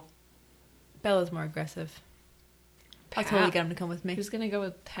 Pal. Bella's more aggressive. I'll totally get him to come with me. who's gonna go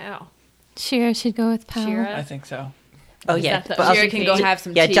with Pal? Shira should go with Pal. Shira? I think so. Oh yeah. that the- But Shira also- can go have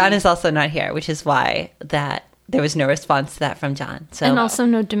some yeah, tea. John is also not here, which is why that there was no response to that from John. So And also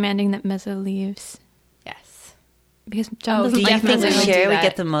no demanding that Mezzo leaves. Yes. Because John Oh, doesn't do you like think Mezzo. would do Cher would that.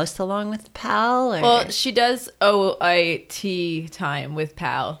 get the most along with Pal? Or? Well, she does owe a tea time with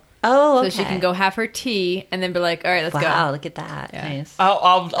Pal. oh, okay. So she can go have her tea and then be like, all right, let's Wow, go. look at that. Yeah. Nice.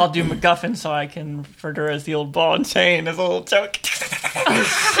 I'll do MacGuffin so I can refer to her as the old ball and chain as a little joke.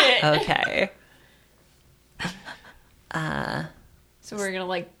 Okay. So we're gonna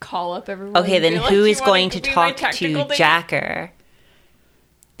like call up everyone. Okay, and then be like, who "You is wanna going to be my talk to tactical date?" Jacker?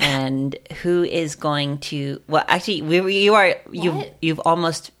 And who is going to? Well, actually, you've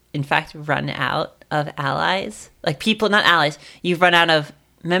almost, in fact, run out of allies. Like people, not allies. You've run out of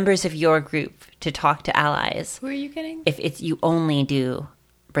members of your group to talk to allies. Who are you getting? If it's you only do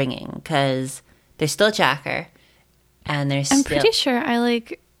bringing, because there's still Jacker, and there's I'm still. pretty sure I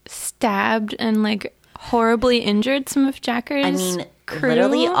like stabbed and like horribly injured some of Jacker's I mean, crew.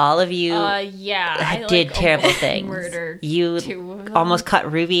 literally all of you. Yeah, I did like, terrible almost things. Murdered You two of them. almost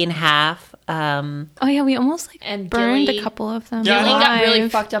cut Ruby in half. Oh yeah, we almost like And burned Gilly- a couple of them. Yeah, Gilly got really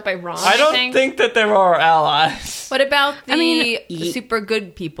alive. fucked up by Ron. I don't think that they were our allies. What about the I mean, super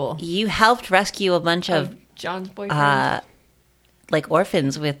good people? You helped rescue a bunch of John's boyfriend. like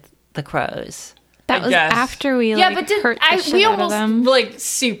orphans with the crows. That I was guess. after we Yeah, like but did hurt the shit we out of almost them. like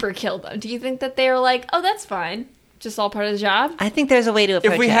super killed them? Do you think that they were like, oh, that's fine, just all part of the job? I think there's a way to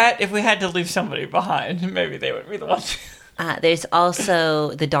approach If we had to leave somebody behind, maybe they would be the ones. There's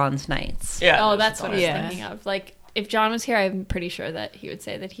also the Dawn's Knights. Yeah. Oh, that's what I was Yeah. thinking of. Like, if John was here, I'm pretty sure that he would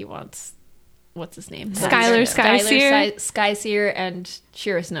say that he wants, what's his name? Skylar Skyseer. Skyseer and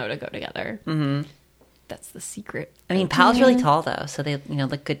Shira Snow to go together. Mm-hmm. That's the secret. I mean, Pal's really tall though, so they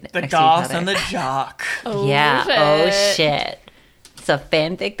look good The next to each goth other. and the jock. Oh, Yeah. shit. Oh shit. It's a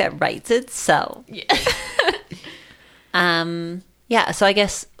fanfic that writes itself. Yeah. Yeah. So I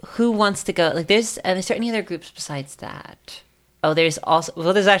guess who wants to go? Like, is there any other groups besides that? Oh, there's also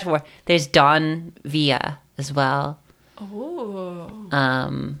there's actually more. There's Dawn Via as well. Oh.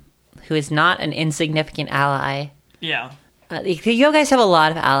 Who is not an insignificant ally. Yeah. You guys have a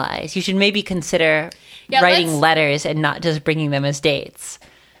lot of allies. You should maybe consider Yeah, writing let's- letters and not just bringing them as dates.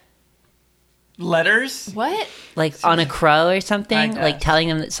 Letters? What? Like on a crow or I something, guess. like telling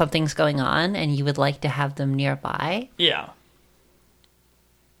them that something's going on and you would like to have them nearby. Yeah.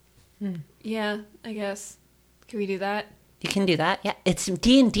 Yeah, I guess. Can we do that? You can do that. Yeah, it's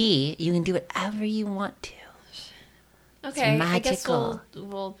D&D. You can do whatever you want to. Okay, I guess magical.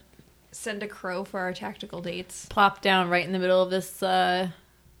 we'll send a crow for our tactical dates. Plop down right in the middle of this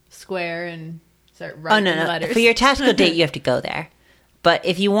square and start Oh writing no! letters. For your tactical date, you have to go there. But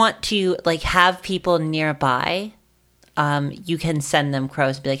if you want to like have people nearby, you can send them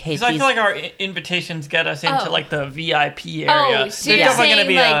crows and be like, "Hey, Because I please." feel like our invitations get us into Oh. like the VIP area. Oh, so There's you're definitely saying gonna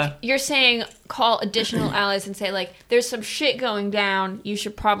be like you're saying call additional allies and say like there's some shit going down. You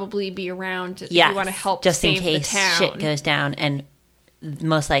should probably be around if Yes, you want to help just in save case the town. shit goes down, and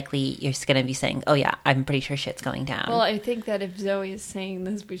most likely you're just going to be saying, "Oh yeah, I'm pretty sure shit's going down." Well, I think that if Zoe is saying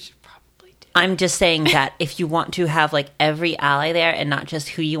this, we should probably do. I'm just saying that if you want to have like every ally there and not just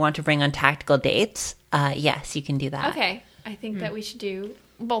who you want to bring on tactical dates, yes, you can do that. Okay, I think that we should do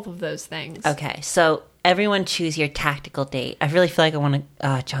both of those things. Okay, so everyone choose your tactical date. I really feel like I want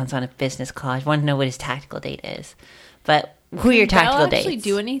to. John's on a business call. I want to know what his tactical date is. But who are your tactical Belle dates? actually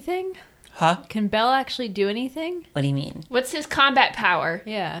do anything? Huh? Can Belle actually do anything? What do you mean? What's his combat power?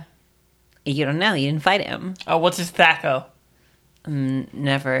 Yeah. You don't know. You didn't fight him. Oh, what's his Thaco? I'm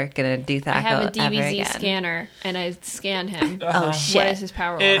never gonna do that. I have a ever DBZ again. scanner, and I scan him. Oh shit! What is his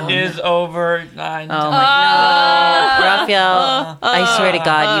power? It level? is over 9. Oh my god, Raphael! I swear to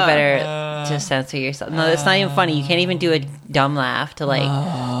God, you better just censor yourself. No, it's not even funny. You can't even do a dumb laugh to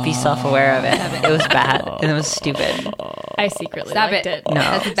like be self-aware of it. It was bad and it was stupid. I secretly Stop liked it. it. No,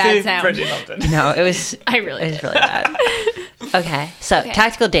 That's a bad See, sound. Reggie loved it. no, it was. I really It was did. really bad. Okay, so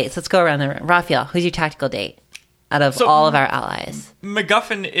tactical dates. Let's go around the room. Raphael, who's your tactical date out of So- all of our allies?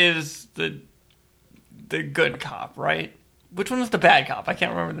 MacGuffin is the good cop, right? Which one was the bad cop? I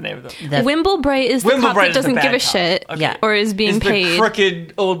can't remember the name of them. The- Wimblebright is the cop Wimblebright that is the doesn't bad give a cop. shit Okay. Yeah. or is being Is the paid.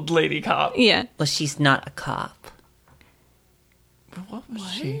 crooked old lady cop. Yeah. well, she's not a cop. What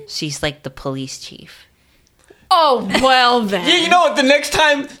was she? She's like the police chief. Oh well then. Yeah, you know what? The next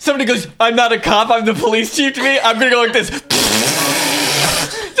time somebody goes, "I'm not a cop, I'm the police chief" to me, I'm gonna go like this. Are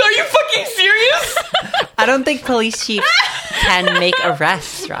you fucking serious? I don't think police chiefs can make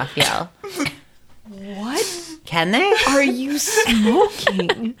arrests, Raphael. What Can they? are you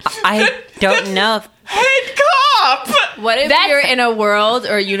smoking? I don't know. If, Head cop. What if That's- you're in a world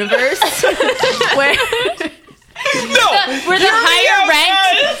or universe where No, Where the you're higher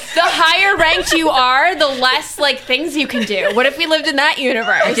outside. ranked, the higher ranked you are, the less like things you can do. What if we lived in that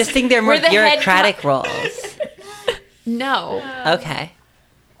universe? I just think they're more Where the head bureaucratic roles. No. Okay.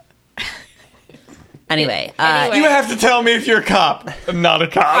 Anyway, Anyway. You have to tell me if you're a cop. I'm not a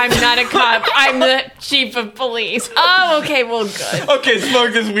cop. I'm not a cop. I'm the chief of police. Oh, okay. Well, good. Okay,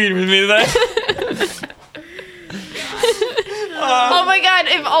 smoke this weed with me then. Oh my god!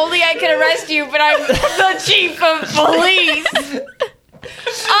 If only I could arrest you, but I'm the chief of police.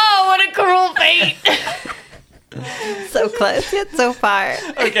 Oh, what a cruel fate! so close yet so far.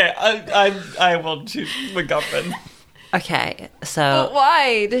 Okay, I will choose MacGuffin. Okay, But so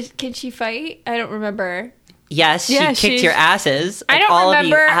why? Can she fight? I don't remember. yes, she Yeah, kicked she's- your asses. I like, don't all of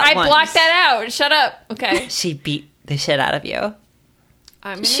you remember. at I once. blocked that out. Shut up. Okay. She beat the shit out of you.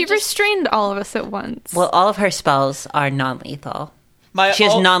 I'm gonna She just- restrained all of us at once. Well, all of her spells are non-lethal. My She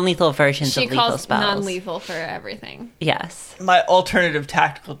has al- non-lethal versions She of lethal calls spells. non-lethal for everything. Yes, my alternative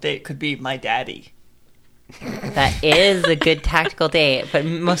tactical date could be my daddy. that is a good tactical date, but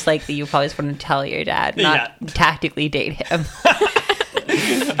most likely you probably just want to tell your dad, not Yeah. tactically date him.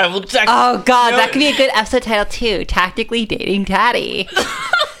 I will check. Oh God, No. that could be a good episode title too. Tactically dating daddy.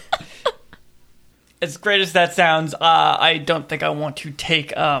 as great as that sounds, I don't think I want to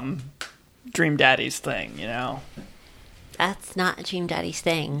take Dream Daddy's thing. You know, That's not Dream Daddy's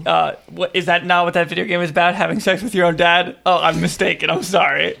thing. what is that? Not what that video game is about? Having sex with your own dad? Oh, I'm mistaken. I'm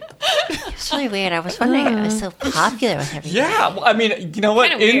sorry. It's really weird. I was wondering it was so popular with everyone. Yeah, well, I mean, you know what?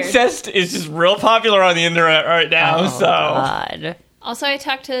 Kinda weird. Incest is just real popular on the internet right now. Oh, so God. Also, I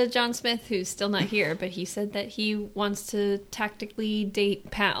talked to John Smith, who's still not here, but he said that he wants to tactically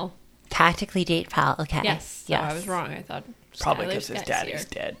date Pal. Tactically date pal. Okay. Yes, so I was wrong. I thought probably Skylar's because his guy's daddy's here.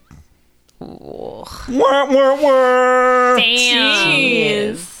 dead. Ooh. Wah, wah, wah.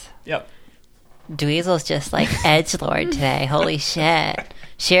 Jeez. Yep. Dweezil's just like edgelord today. Holy shit.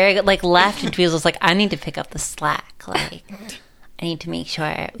 Sherry like left and Dweezil's like, I need to pick up the slack. Like, I need to make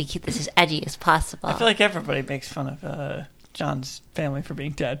sure we keep this as edgy as possible. I feel like everybody makes fun of John's family for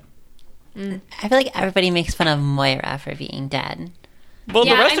being dead. I feel like everybody makes fun of Moira for being dead. Well,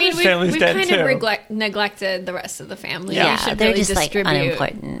 the rest of his family's we've dead kind too. of neglected the rest of the family. Yeah, We should they're really just like distribute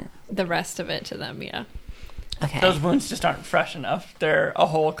unimportant. the rest of it to them. Yeah. Okay. Those wounds just aren't fresh enough. They're a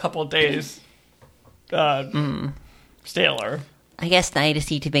whole couple days staler. I guess now you just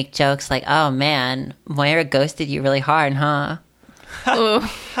need to make jokes like, oh man, Moira ghosted you really hard, huh?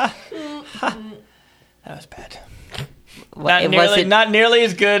 That was bad. It wasn't- Not nearly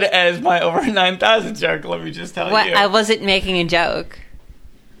as good as my over 9,000 joke. Let me just tell What? you. I wasn't making a joke.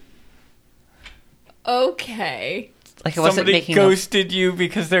 Okay. Like I wasn't Somebody making ghosted you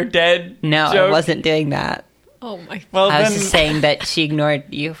because they're dead. No, joke. I wasn't doing that. Oh my. Well, I was then, just saying that she ignored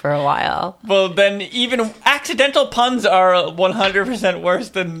you for a while. well, then even accidental puns are 100% worse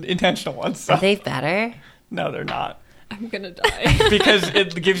than intentional ones. So. Are they better? No, they're not. I'm gonna die. Because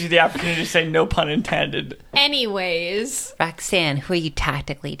it gives you the opportunity to say no pun intended. Anyways, Roxanne, who are you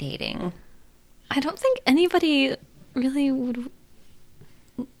tactically dating? I don't think anybody really would.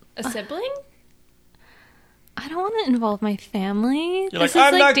 a sibling? I don't want to involve my family. You're like, This is,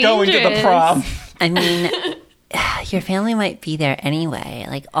 I'm not going to the dangerous." prom. I mean, your family might be there anyway.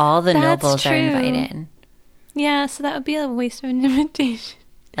 Like all the That's nobles are true. invited. Yeah, so that would be a waste of an invitation.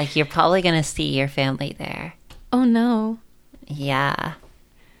 Like you're probably gonna see your family there. Oh no. Yeah.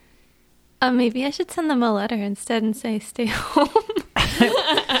 Maybe I should send them a letter instead and say stay home.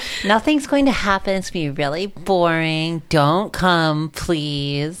 Nothing's going to happen. It's gonna be really boring. Don't come,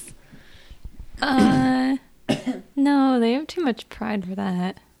 please. No, they have too much pride for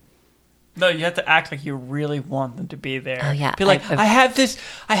that. No, you have to act like you really want them to be there. Oh, yeah. Be like, I have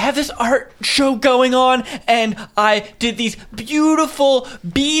this art show going on, and I did these beautiful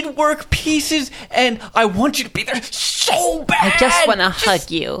beadwork pieces, and I want you to be there so bad. I just want to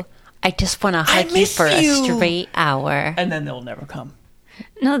hug you. I just want to hug you miss for you. a straight hour. And then they'll never come.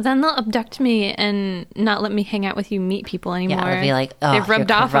 No, then they'll abduct me and not let me hang out with you, meet people anymore. Yeah, it'll be like, oh, they've rubbed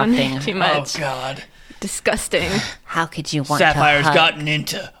you're off on me corrupting. too much. Oh God, Disgusting. How could you want Sapphire's to hug? gotten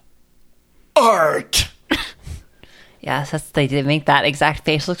into art. Yes, they did make that exact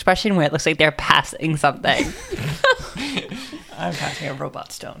facial expression where it looks like they're passing something. I'm passing a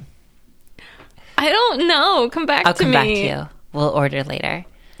robot stone. I don't know. Come back I'll to come me. back to you. We'll order later.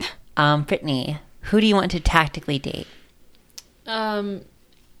 Brittany, who do you want to tactically date?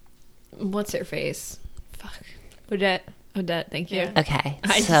 What's her face? Fuck. Odette, thank you. Okay, I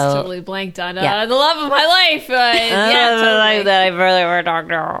just so totally blanked on yeah. the love of my life. Yeah, totally. that I really were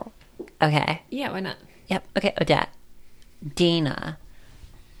doctor. Okay. Yeah, why not? Yep. Okay, Odette. Dina.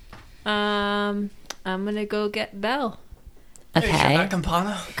 I'm gonna go get Belle. Okay.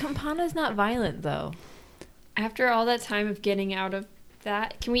 Campana. Campana's not violent though. After all that time of getting out of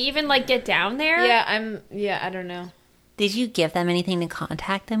that, can we even like get down there? Yeah, I don't know. Did you give them anything to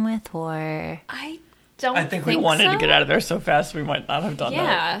contact them with, or I don't. I think we wanted so. to get out of there so fast we might not have done that.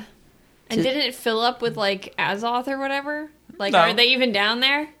 Yeah. And Did- didn't it fill up with like Azoth or whatever? Like, No. are they even down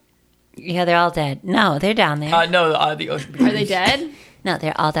there? yeah, they're all dead? No, they're down there. No, the ocean. Are they dead? No,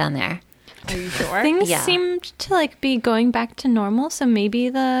 they're all down there. Are you sure? Things Yeah. seemed to like be going back to normal, so maybe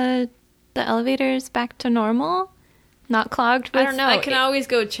the elevator's back to normal, not clogged with. I don't know. I can always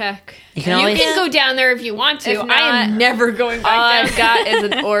go check. You can always. You can go down there if you want to. If I not, am never going All back I've down. got is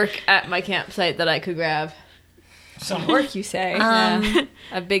an orc at my campsite that I could grab. Some Work, you say? Yeah.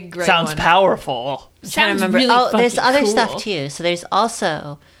 A big gray sounds one. powerful. trying to Sounds remember. really Oh, there's fucking other cool. stuff too. So there's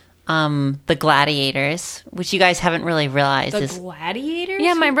also the gladiators, which you guys haven't really realized The is gladiators?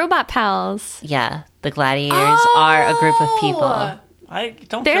 Yeah, my robot pals. yeah, the gladiators are a group of people. I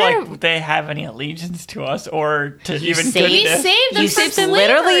don't They're- feel like they have any allegiance to us or to even saved- We goodness. saved them You from slavery.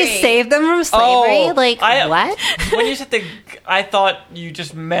 literally saved them from slavery. Oh, like I- what? When you said I thought you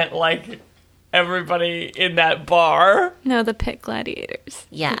just meant like everybody in that bar. No, the pit gladiators.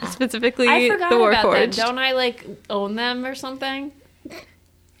 Yeah. Specifically, I forgot the about them. Warforged. Don't I like own them or something?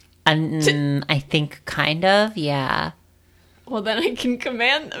 I think kind of, yeah. Well, then I can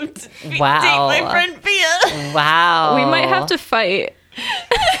command them to Wow. date my friend Pia. Wow. We might have to fight,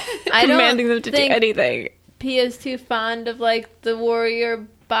 I commanding them don't to do think anything. Pia's too fond of like the warrior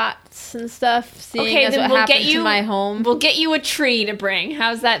bots and stuff. Seeing Okay, as then what we'll happened get you to my home. We'll get you a tree to bring.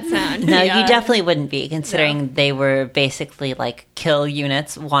 How's that sound? No, Pia? you definitely wouldn't be, considering they were basically like kill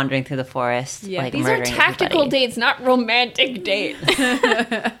units wandering through the forest, Yeah, like These are murdering tactical everybody. dates, not romantic dates.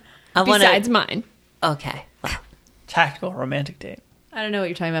 I wanna, Besides mine. okay. Well, Tactical romantic date. I don't know what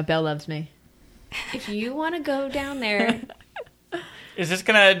you're talking about. Belle loves me. If you want to go down there, Is this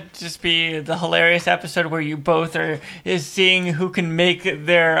gonna just be the hilarious episode where you both is seeing who can make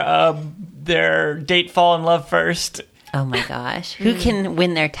their date fall in love first? oh my gosh, who can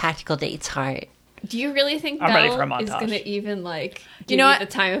win their tactical date's heart? do you really think I'm ready for a Belle is montage. going to even like give You know what? the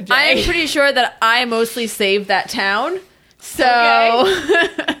time of day? I am pretty sure that I mostly saved that town. So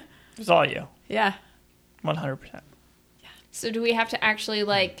It's all you, yeah. 100%. So do we have to actually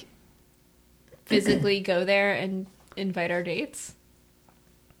like physically go there and invite our dates?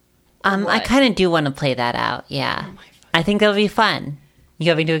 I what? kind of do want to play that out. Yeah, I think that'll be fun. You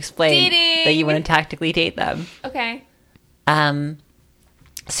having to explain Dating. that you want to tactically date them. Okay.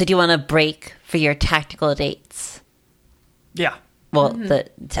 So do you want to break for your tactical dates? Yeah, Well,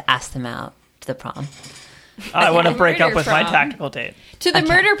 to ask them out to the prom. I want to break up Murder with my prom. tactical date. To the Okay.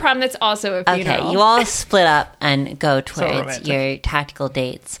 murder prom that's also a funeral. Okay, you all split up and go towards romantic. your tactical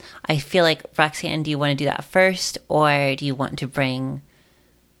dates. I feel like, Roxanne, do you want to do that first, or do you want to bring...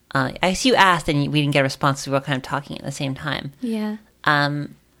 I guess you asked and we didn't get a response, so we were kind of talking at the same time. Yeah.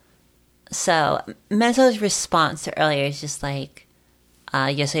 So, Mezzo's response to earlier is just like,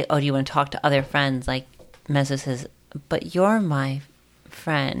 you say, oh, do you want to talk to other friends? Like, Mezzo says, but you're my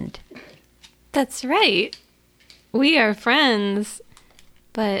friend. That's right. We are friends,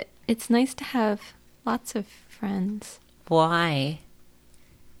 but it's nice to have lots of friends Why?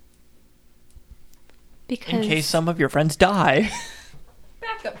 because In case some of your friends die.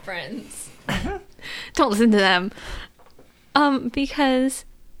 Backup friends. don't listen to them. Because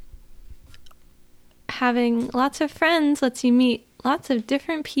having lots of friends lets you meet lots of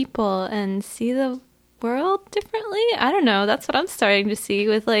different people and see the world differently. I don't know. That's what I'm starting to see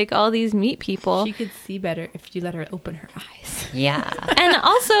with like all these meet people. She could see better if you let her open her eyes. Yeah. And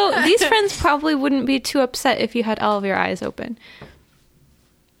also, these friends probably wouldn't be too upset if you had all of your eyes open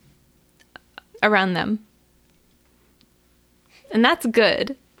around them. And that's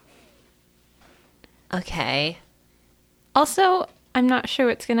good. Okay. Also, I'm not sure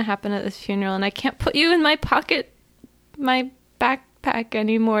what's going to happen at this funeral, and I can't put you in my pocket, my backpack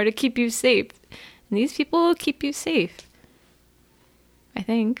anymore to keep you safe. And these people will keep you safe. I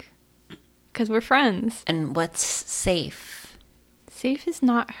think. Because we're friends. And what's safe? Safe is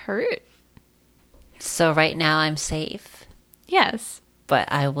not hurt. So right now I'm safe, Yes. but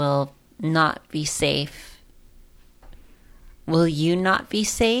I will not be safe. Will you not be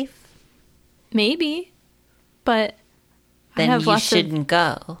safe? Maybe. But I Then have you lots shouldn't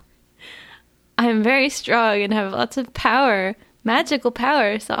go. I'm very strong and have lots of power, magical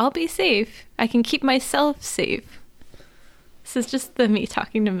power, so I'll be safe. I can keep myself safe. This is just the me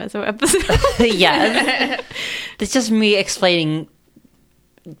talking to Mezzo episode. Yes. It's just me explaining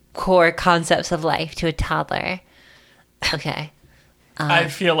core concepts of life to a toddler. Okay. I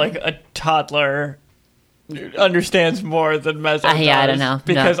feel like a toddler understands more than Mezzo does. Yeah, I don't know.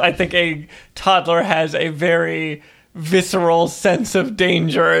 Because No. I think a toddler has a very visceral sense of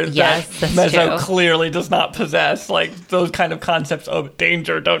danger Yes, that that's Mezzo true. clearly does not possess. Like, those kind of concepts of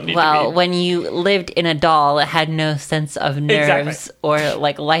danger don't need to Well, be... when you lived in a doll, it had no sense of nerves Exactly. or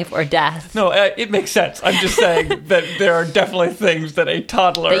like life or death No, it makes sense. I'm just saying that there are definitely things that a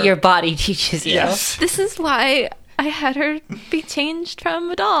toddler... that your body teaches you. Yes. This is why I had her be changed from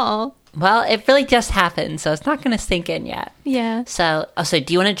a doll. Well, it really just happened, so it's not going to sink in yet. Yeah. So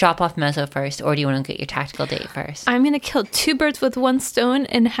do you want to drop off Mezzo first, or do you want to get your tactical date first? I'm going to kill two birds with one stone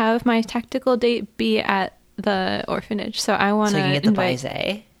and have my tactical date be at the orphanage. So I want So to you can get the Vise.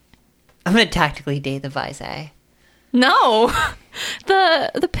 I'm going to tactically date the Vise. No.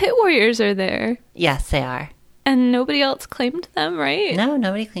 the pit warriors are there Yes, they are. and nobody else claimed them, right? No,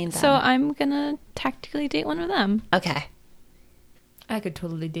 nobody cleaned them. So I'm going to tactically date one of them. Okay. I could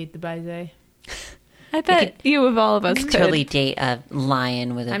totally date the Baize. I bet you of all of us could. Totally date a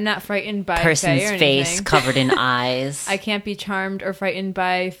lion with a I'm not frightened by person's Fae or face anything. covered in eyes. I can't be charmed or frightened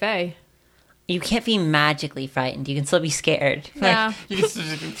by Fae. You can't be magically frightened. You can still be scared. No. You can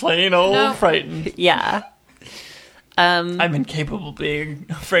just be plain old No. frightened. Yeah. I'm incapable of being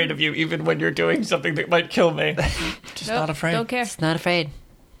afraid of you, even when you're doing something that might kill me. Just Nope, not afraid. Don't care. It's not afraid.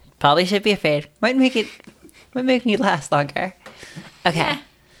 Probably should be afraid. Might make me last longer. Okay.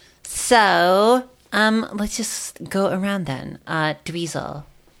 So, let's just go around then. Dweezil,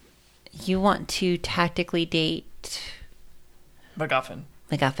 you want to tactically date MacGuffin.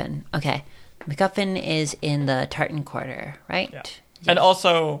 MacGuffin. Okay. MacGuffin is in the Tartan Quarter, right? Yeah. And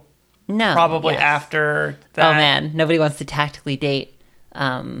also, No. probably yes. after that. Oh man, nobody wants to tactically date.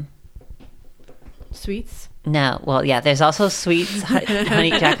 Sweets. No, well, yeah. There's also sweets, Jack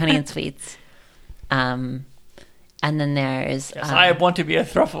Honey and sweets. And then there's Yes, I want to be a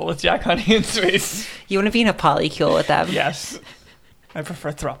thruple with Jack Honey and Sweets. you want to be in a polycule with them. Yes. I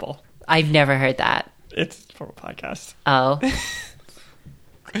prefer thruple. I've never heard that. It's for a podcast. Oh,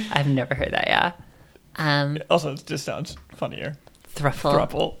 I've never heard that. Yeah. Also, it just sounds funnier. Thruple.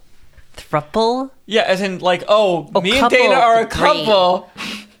 Thruple. Thruple. Yeah, as in, like, me and couple, Dana are a great. couple.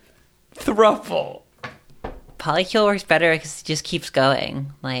 Thruple. Polycule works better because it just keeps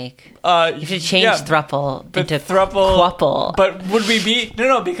going. Like You you should change thruple but into thruple. quapple. But would we be...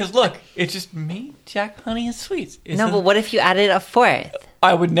 No, because look, it's just me, Jack Honey, and Sweets. No, but what if you added a fourth?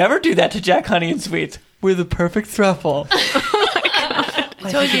 I would never do that to Jack Honey and Sweets. We're the perfect thruple. I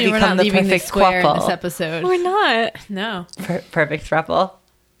told you you could we're become not the leaving the perfect square in quapple. this episode. We're not. No. Perfect thruple.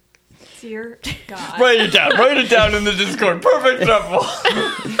 Dear God. Write it down. Write it down in the Discord. Perfect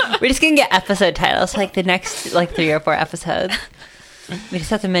thruple. We're just gonna get episode titles like the next 3 or 4 episodes. We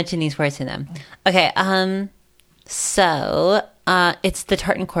just have to mention these words in them. Okay. So it's the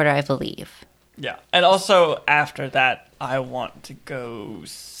Tartan Quarter, I believe. Yeah. And also, after that, I want to go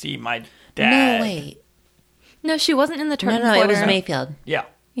see my dad. No, wait. No, she wasn't in the Tartan No, it Quarter. was Mayfield. Yeah.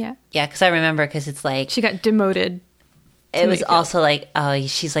 Yeah. Yeah, because I remember because it's like She got demoted. it was Mayfield. also like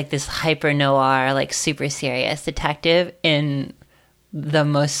she's like this hyper noir, like super serious detective in the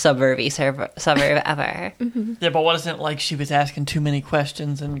most suburb ever. Yeah, but wasn't it like she was asking too many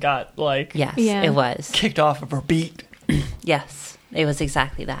questions and got, like, Yes, Yeah. it was. kicked off of her beat? Yes, it was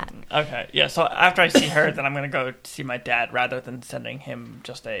exactly that. Okay, yeah, so after I see her, then I'm going to go see my dad rather than sending him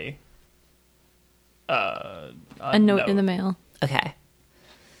just a Note in the mail. Okay.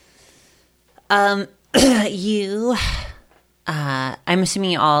 You, I'm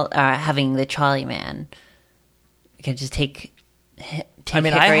assuming you all are having the trolley man. You can just take I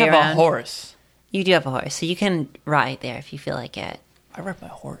mean, I Hickory have around. a horse. You do have a horse, so you can ride there if you feel like it. I ride my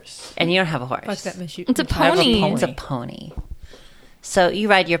horse. And you don't have a horse. Fuck that Miss It's a I have a pony. pony. It's a pony. So you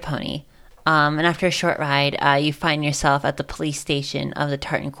ride your pony. And after a short ride, you find yourself at the police station of the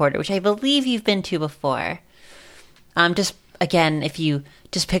Tartan Quarter, which I believe you've been to before. Just again, if you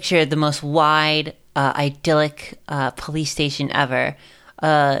just picture the most wide, idyllic police station ever,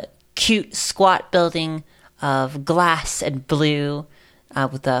 a cute, squat building of glass and blue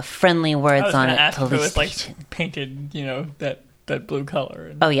with the friendly I words was on going it. to ask if it Police was, like, station. painted, that blue color.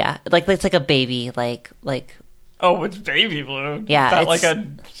 And, Oh yeah, like it's like a baby, like oh, it's baby blue. Yeah, Not like it's-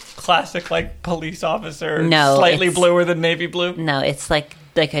 a classic, like, police officer. No, Slightly it's- bluer than navy blue. no, it's like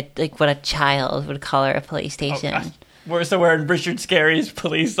what a child would color a police Oh, station. gosh. We're in Richard Scarry's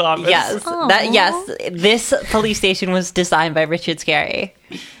police office. Yes, this police station was designed by Richard Scarry.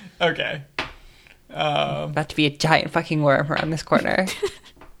 Okay. About to be a giant fucking worm around this corner.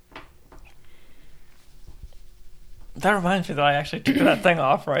 That reminds me that I actually took that thing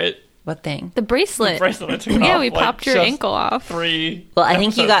off, right? What thing? The bracelet. Bracelet I took it Yeah, off, we like, popped your just ankle off. 3 Well, I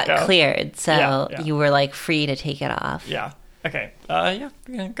think you got episodes ago. cleared, so Yeah. you were like free to take it off. Yeah. Okay. Yeah,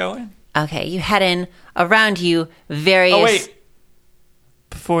 we're gonna go in. Okay, you head in. Around you, various. Oh, wait.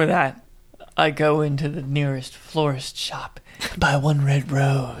 Before that, I go into the nearest florist shop and buy 1 red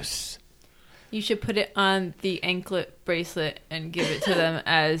rose. You should put it on the anklet bracelet and give it to them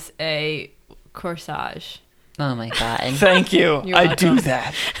as a corsage. Oh my god! Thank you. You're I do welcome.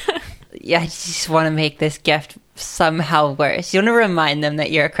 that. Yeah, I just want to make this gift somehow worse. You want to remind them that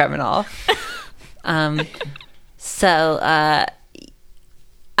you're a criminal. So,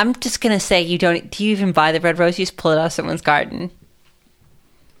 I'm just gonna say you don't. Do you even buy the red rose? You just pull it out of someone's garden.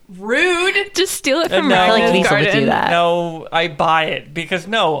 Rude. Just steal it from No. I feel like Ryan's Lisa would do garden. that. No, I buy it because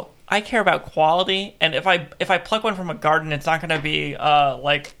I care about quality, and if I pluck one from a garden, it's not going to be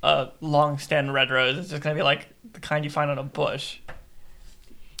like a long stem red rose. It's just going to be like the kind you find on a bush.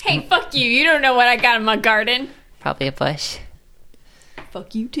 Hey, fuck you. You don't know what I got in my garden. Probably a bush.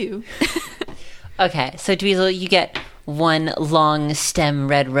 Fuck you too. Okay, so Dweezil, you get 1 long stem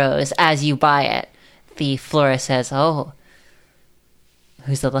red rose. As you buy it, the florist says, "Oh,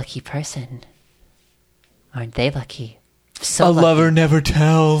 who's the lucky person? Aren't they lucky? So A lucky. lover never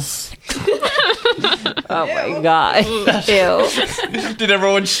tells. Oh my god. Ew. Did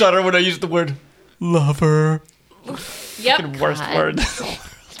everyone shudder when I used the word lover? Yep. Worst God. word.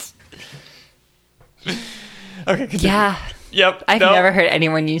 Okay, continue. Yeah. Yep. I've no, never heard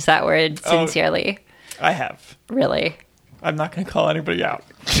anyone use that word sincerely. I have. Really. I'm not going to call anybody out,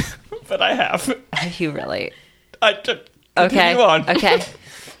 but I have. Have you really? Continue Okay. on. Okay.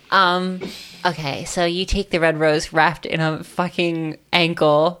 Okay, so you take the red rose wrapped in a fucking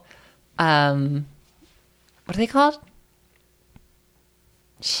ankle. What are they called?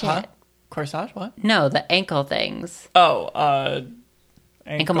 Shit. Huh? Corsage? What? No, the ankle things. Oh,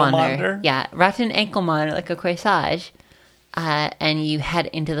 Ankle monitor. Yeah, wrapped in an ankle monitor like a corsage. And you head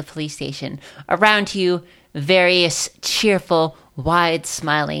into the police station. Around you, various cheerful, wide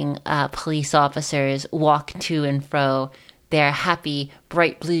smiling police officers walk to and fro, their happy,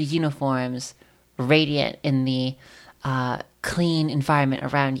 bright blue uniforms radiant in the clean environment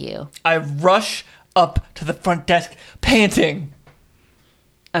around you. I rush up to the front desk, panting.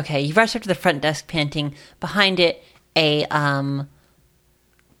 Okay, you rush up to the front desk panting. Behind it, a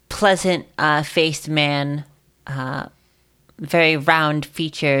pleasant faced man, very round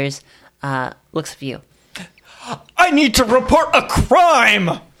features, looks at you. I need to report a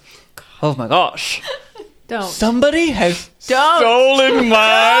crime! Oh my gosh. Don't. Somebody has Don't. stolen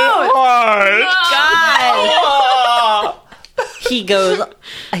my heart! He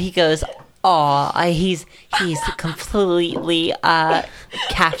goes, aw, he's completely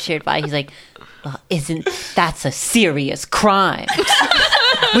captured by, he's like, well, that's a serious crime.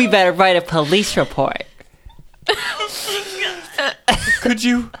 We better write a police report. Could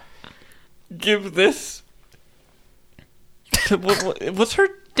you give this to, what's her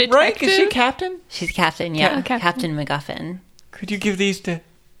rank? Is she captain? She's captain, yeah. Captain. Captain MacGuffin. Could you give these to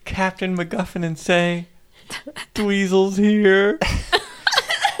Captain MacGuffin and say, Dweezil's here?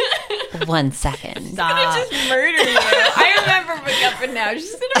 1 second. Just murder you. I remember MacGuffin now.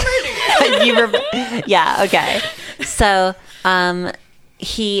 She's gonna murder you. Yeah, okay. So,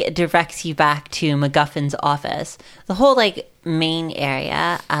 he directs you back to MacGuffin's office. The whole main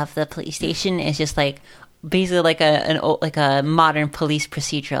area of the police station is just basically like a modern police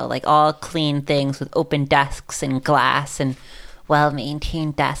procedural, like all clean things with open desks and glass and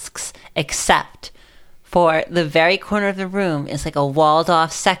well-maintained desks, except for the very corner of the room is like a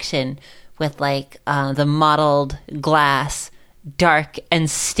walled-off section with the mottled glass, dark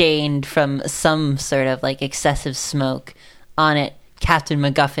and stained from some sort of excessive smoke on it. Captain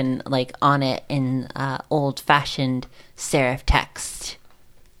MacGuffin on it in old-fashioned serif text.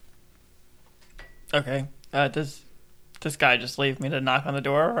 Okay. Does this guy just leave me to knock on the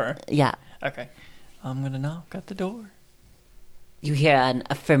door, or? Yeah. Okay. I'm gonna knock at the door. You hear an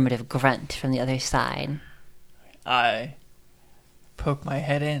affirmative grunt from the other side. I poke my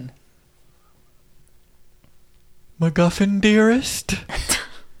head in. MacGuffin, dearest?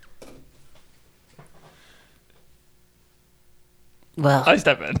 Well, I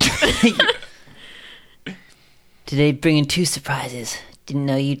step in. today bringing 2 surprises. Didn't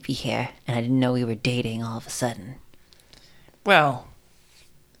know you'd be here, and I didn't know we were dating all of a sudden. Well,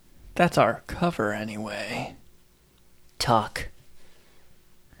 that's our cover anyway. Talk.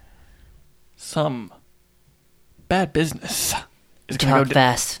 Some bad business is Talk gonna go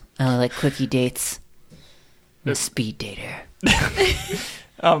fast. I only like quickie dates. I'm a speed dater.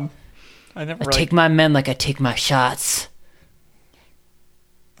 I never I really take my men like I take my shots.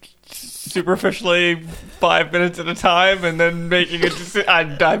 superficially 5 minutes at a time and then making a decision.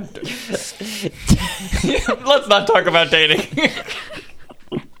 Let's not talk about dating.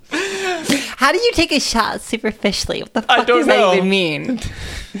 How do you take a shot superficially? What the fuck don't does know. that even mean?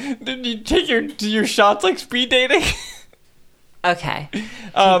 Did you take your shots like speed dating? Okay.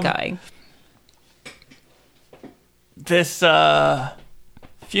 Keep going. This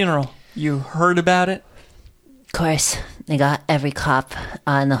funeral, you heard about it? Of course, they got every cop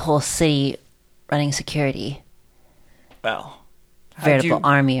in the whole city running security. Well, Veritable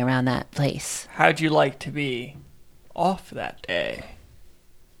army around that place. how'd you like to be off that day?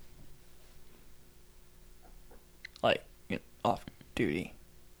 Like, off duty.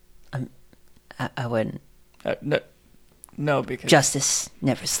 I wouldn't. No, because... Justice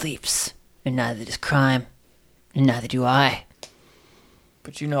never sleeps, and neither does crime, and neither do I.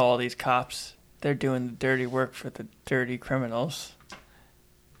 But you know all these cops, they're doing the dirty work for the dirty criminals.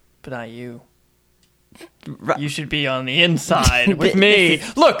 But not you. You should be on the inside with me.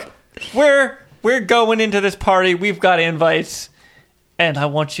 Look, we're going into this party. We've got invites. And I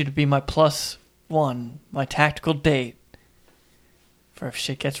want you to be my +1, my tactical date. For if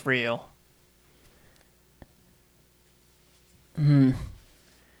shit gets real. And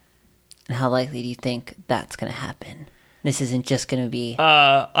how likely do you think that's going to happen? This isn't just going to be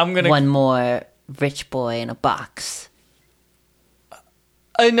I'm gonna. one more rich boy in a box.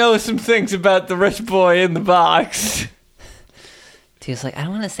 I know some things about the rich boy in the box. He was like, I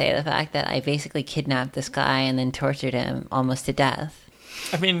don't want to say the fact that I basically kidnapped this guy and then tortured him almost to death.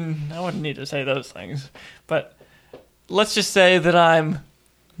 I mean, I wouldn't need to say those things, but let's just say that I'm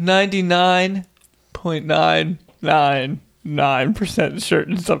 99.999%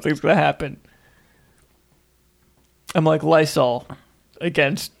 certain something's going to happen. I'm like Lysol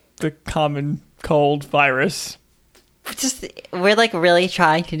against the common cold virus. We're like really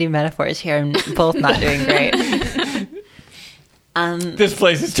trying to do metaphors here and both not doing great. This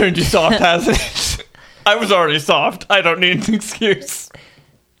place has turned you soft, hasn't it? I was already soft. I don't need an excuse.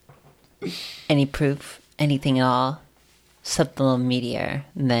 Any proof, anything at all, subtle meteor,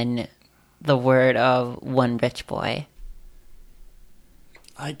 than the word of one rich boy.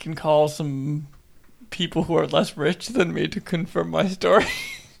 I can call some people who are less rich than me to confirm my story.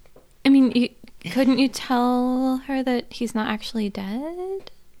 I mean, couldn't you tell her that he's not actually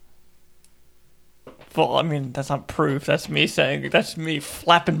dead? Well, I mean, that's not proof. That's me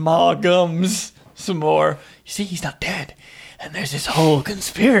flapping my gums some more. You see, he's not dead. And there's this whole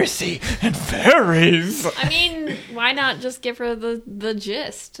conspiracy and fairies. I mean, why not just give her the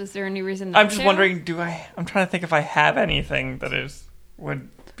gist? Is there any reason not I'm just to? wondering, I'm trying to think if I have anything that would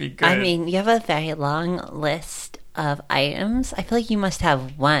be good. I mean, you have a very long list of items. I feel like you must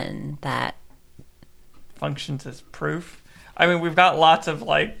have one that... functions as proof. I mean, we've got lots of,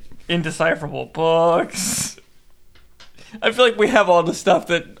 like, indecipherable books. I feel like we have all the stuff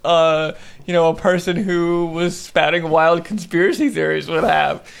that, a person who was spouting wild conspiracy theories would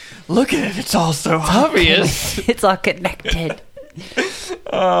have. Look at it, it's all so obvious. It's all connected.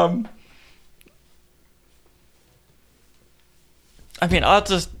 I mean, I'll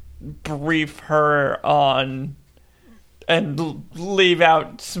just brief her on and leave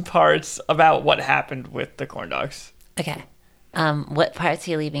out some parts about what happened with the corn dogs. Okay. What parts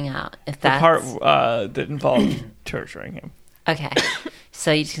are you leaving out? If The that's... part that involved torturing him. Okay.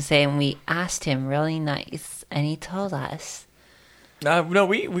 So you can say, and we asked him really nice, and he told us. No,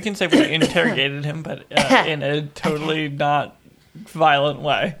 we can say we interrogated him, but in a totally not violent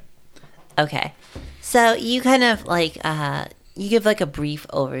way. Okay. So you kind of like, you give like a brief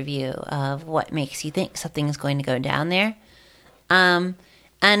overview of what makes you think something is going to go down there. And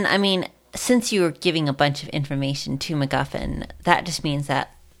I mean, since you were giving a bunch of information to MacGuffin, that just means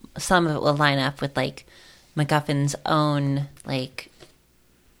that some of it will line up with like MacGuffin's own like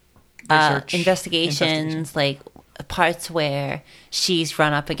Research, investigations, like parts where she's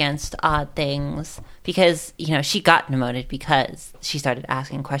run up against odd things because, she got demoted because she started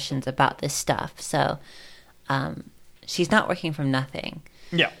asking questions about this stuff. So she's not working from nothing.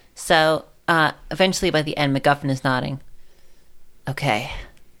 Yeah. So eventually by the end, MacGuffin is nodding. Okay.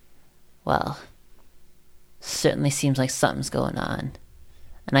 Well, certainly seems like something's going on.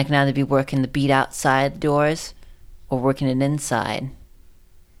 And I can either be working the beat outside the doors or working it inside.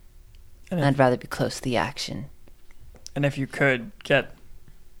 And I'd rather be close to the action. And if you could get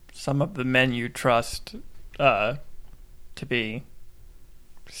some of the men you trust to be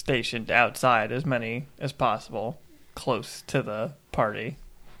stationed outside, as many as possible, close to the party.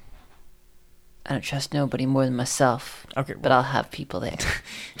 I don't trust nobody more than myself. Okay, But I'll have people there.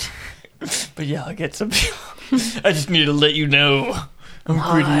 But yeah, I'll get some people. I just need to let you know. I'm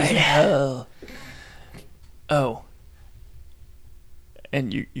pretty as hell. Oh.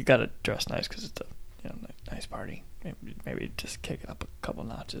 And you gotta dress nice because it's a nice party. Maybe just kick it up a couple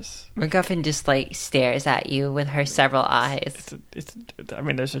notches. MacGuffin just like stares at you with her several eyes.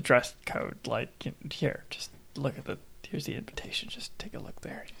 There's a dress code. Like, here, just look at here's the invitation. Just take a look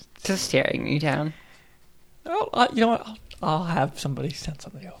there. Just staring you down. Oh, you know what? I'll have somebody send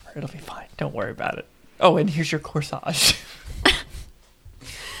somebody over. It'll be fine. Don't worry about it. Oh, and here's your corsage.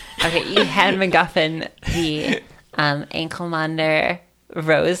 Okay, you hand MacGuffin the Anklemonder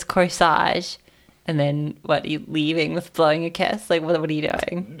rose corsage, and then what? Are you leaving with blowing a kiss? Like, what are you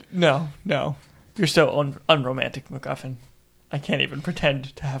doing? No. You're so unromantic, MacGuffin. I can't even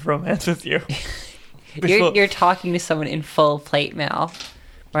pretend to have romance with you. You're talking to someone in full plate mail,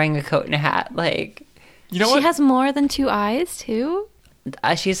 wearing a coat and a hat. Like, you know She what? has more than 2 eyes, too?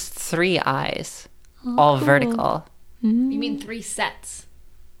 she has 3 eyes, all cool. vertical. You mean 3 sets?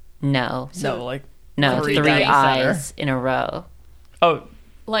 No, No, like no, three 3 down the eyes in a row. oh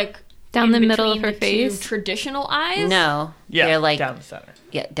Like Down in the middle of between her the two face? traditional eyes? No, yeah, they're like down the center.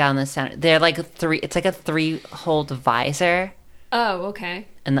 down the center. They're like 3. It's like a 3-hold visor, Oh, okay.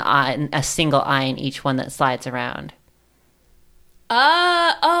 and a single eye in each one that slides around.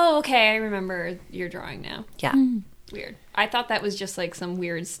 Oh, okay. I remember your drawing now. Yeah. Weird. I thought that was just like some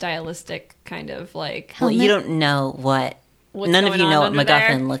weird stylistic kind of like. Well, you don't know What's none of going you on know what under MacGuffin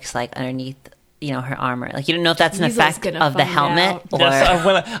there? looks like underneath, her armor. Like, you don't know if that's an Weasel's effect gonna of the find helmet out. or.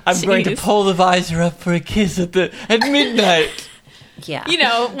 Yes, I'm going to Jeez. pull the visor up for a kiss at midnight. Yeah. You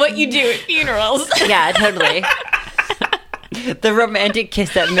know what you do at funerals. Yeah, totally. The romantic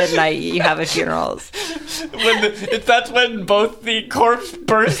kiss at midnight you have at funerals. That's when both the corpse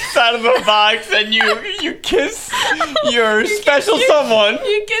bursts out of the box and you kiss your special someone.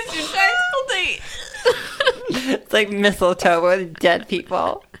 You kiss your tactical date. It's like mistletoe with dead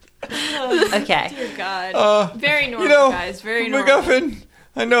people. Okay. Dear God. Very normal, guys. Very normal. MacGuffin,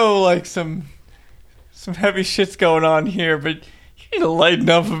 I know like some heavy shit's going on here, but you need to lighten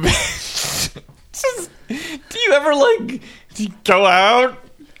up a bit. Do you ever go out,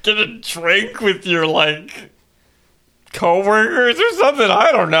 get a drink with your coworkers or something?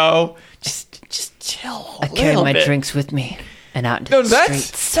 I don't know. Just chill. I carry my drinks with me and out into No, the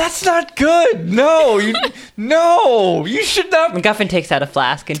that's streets. not good. No, you should not. MacGuffin takes out a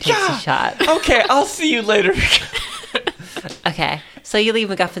flask and takes a shot. Okay, I'll see you later. Okay, so you leave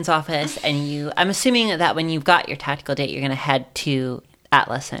MacGuffin's office, and I'm assuming that when you've got your tactical date, you're going to head to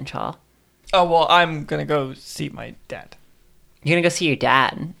Atlas Central. Oh well, I'm gonna go see my dad. You're going to go see your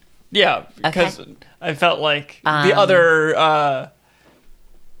dad. Yeah, because Okay. I felt like the other,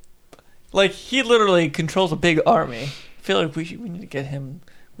 he literally controls a big army. I feel like we need to get him.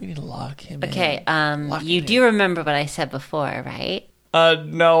 We need to lock him Okay, in. Lock you him do remember what I said before, right?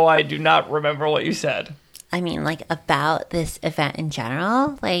 No, I do not remember what you said. I mean, about this event in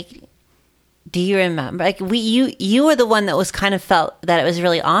general. Do you remember? You were the one that was kind of felt that it was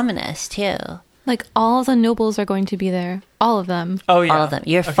really ominous too. Like, all the nobles are going to be there. All of them. Oh yeah, All of them.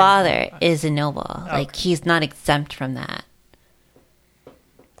 Your Okay. father is a noble. Okay. He's not exempt from that.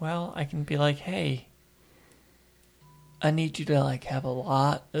 Well, I can be like, hey, I need you to have a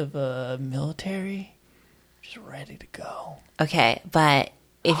lot of military, just ready to go, Okay, but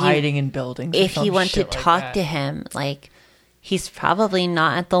if hiding in buildings. or if some you want to shit like talk that. to him, he's probably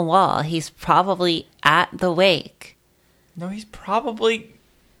not at the wall. He's probably at the wake. No, he's probably.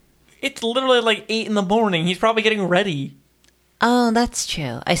 It's literally 8 a.m. He's probably getting ready. Oh, that's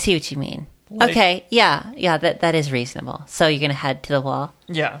true. I see what you mean. Like- Okay, yeah, that is reasonable. So you're gonna head to the wall.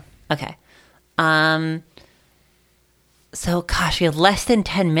 Yeah. Okay. So gosh, we have less than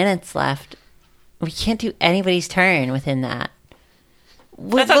 10 minutes left. We can't do anybody's turn within that.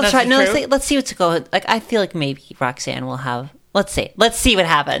 We'll not try. No, true. let's see what's going. I feel like maybe Roxanne will have. Let's see what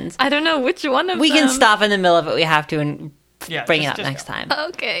happens. I don't know which one of We them. can stop in the middle of it. We have to and Yeah. bring it just- up just next go. time.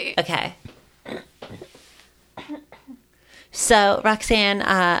 Okay. Okay. So Roxanne,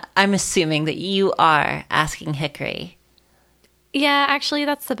 I'm assuming that you are asking Hickory. Yeah, actually,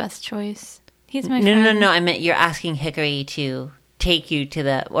 that's the best choice. He's my No, friend. no. I meant you're asking Hickory to take you to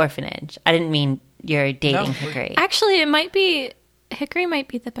the orphanage. I didn't mean you're dating No, we- Hickory. Actually, Hickory might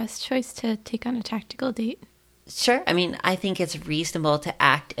be the best choice to take on a tactical date. Sure. I mean, I think it's reasonable to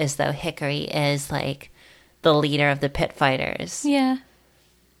act as though Hickory is the leader of the pit fighters. Yeah.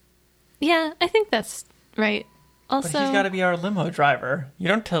 Yeah, I think that's right. But Also, he's got to be our limo driver. You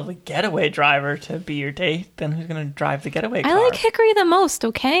don't tell the getaway driver to be your date. Then who's going to drive the getaway car? I like Hickory the most,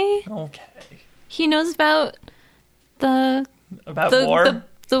 okay? Okay. He knows about the About the, war?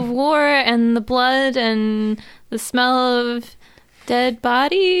 the war and the blood and the smell of dead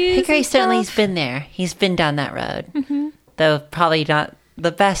bodies. Hickory and certainly has stuff. been there. He's been down that road. Though probably not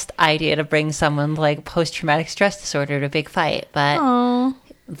the best idea to bring someone with post-traumatic stress disorder to a big fight. Oh,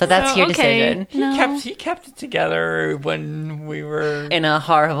 But that's your okay. decision. No. He kept it together when we were. In a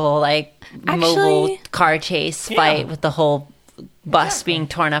horrible, mobile car chase Yeah. fight with the whole bus being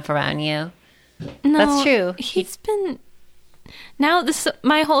torn up around you. No, That's true. He's been. Now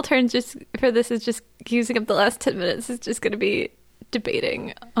my whole turn is just using up the last 10 minutes is just going to be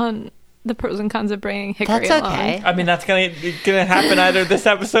debating on the pros and cons of bringing Hickory That's along. okay. I mean, that's gonna happen either this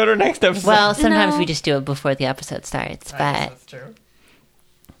episode or next episode. Well, sometimes No. we just do it before the episode starts. I guess But that's true.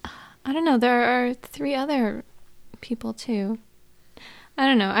 I don't know. There are 3 other people too. I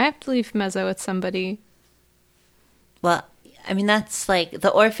don't know. I have to leave Mezzo with somebody. well, I mean, that's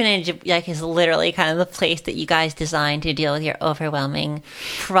the orphanage. Is literally kind of the place that you guys designed to deal with your overwhelming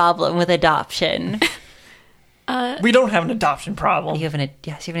problem with adoption. We don't have an adoption problem. You have an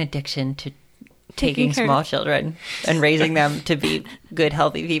addiction to Taking taking care- small children and raising them to be good,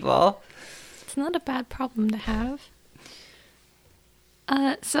 healthy people. It's not a bad problem to have.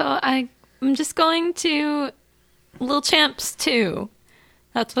 So I'm just going to Little Champs 2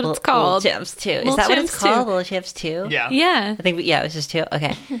 That's what it's Little called. Gems 2. Is Little that what it's Gems called? 2. Little Gems 2? Yeah. Yeah. I think, it was just 2.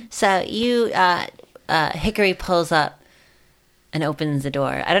 Okay. So you, Hickory pulls up and opens the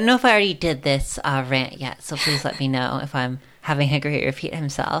door. I don't know if I already did this rant yet, so please let me know if I'm having Hickory repeat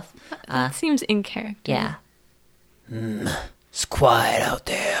himself. That seems in character. Yeah. It's quiet out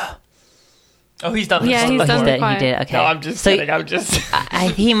there. Oh, he's done this Yeah, one he's before. done He the did, quiet. he did. Okay. No, I'm just So, kidding. I'm just.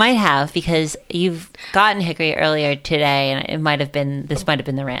 he might have, because you've gotten Hickory earlier today, and this might have been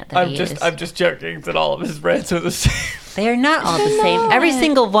the rant that he used. I'm just joking that all of his rants are the same. They are not all the same. Every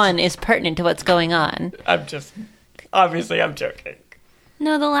single one is pertinent to what's going on. Obviously, I'm joking.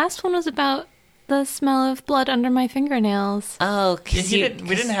 No, the last one was about the smell of blood under my fingernails. Oh, We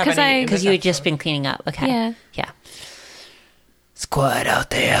didn't have 'cause any. in because this you had episode. just been cleaning up. Okay. Yeah. Yeah. It's quiet out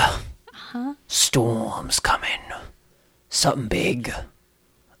there. Storm's coming. Something big.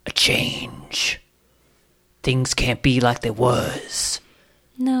 A change. Things can't be like they was.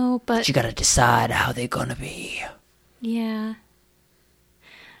 No, but But you gotta decide how they're gonna be. yeah.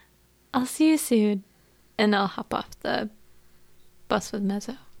 I'll see you soon. And I'll hop off the bus with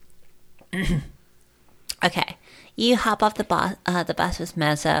Mezzo. Okay. You hop off the bus with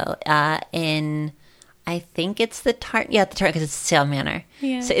Mezzo in, I think it's the Tartan. Yeah, the Tartan, because it's Sale Manor.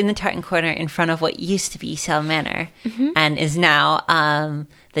 Yeah. So in the Tartan Corner, in front of what used to be Sale Manor, and is now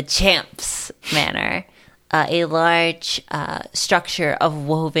the Champs Manor, a large structure of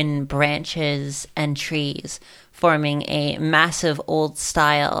woven branches and trees, forming a massive old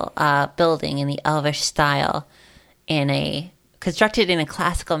style building in the Elvish style, constructed in a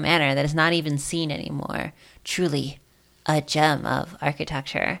classical manner that is not even seen anymore. Truly a gem of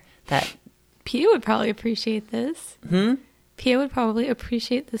architecture that Pia would probably appreciate this. Pia would probably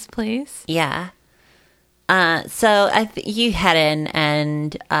appreciate this place. Yeah. So you head in,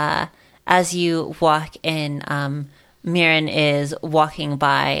 and as you walk in, Mirren is walking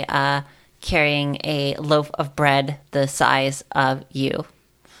by, carrying a loaf of bread the size of you.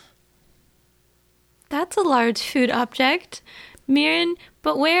 That's a large food object. Mirren,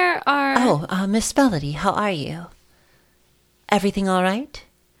 but where are... Oh, Miss Melody, how are you? Everything all right?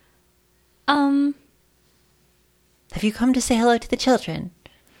 Have you come to say hello to the children?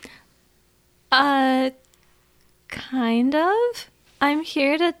 Kind of. I'm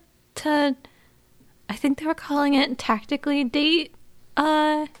here to I think they were calling it tactically date,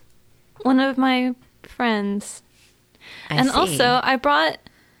 one of my friends. I see. Also, I brought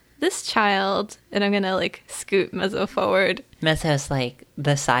this child, and I'm gonna, scoot Mezzo forward. Mezzo's like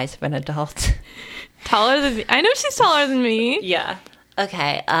the size of an adult. Taller than me. I know she's taller than me. Yeah.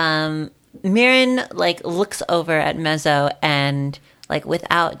 Okay. Mirren looks over at Mezzo and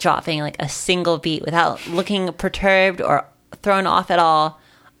without dropping a single beat, without looking perturbed or thrown off at all,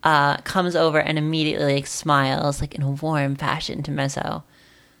 comes over and immediately smiles in a warm fashion to Mezzo.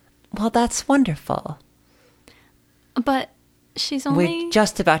 Well, that's wonderful. But she's only... We're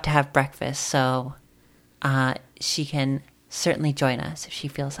just about to have breakfast, so she can certainly join us if she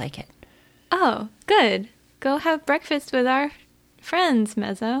feels like it. Oh, good. Go have breakfast with our friends,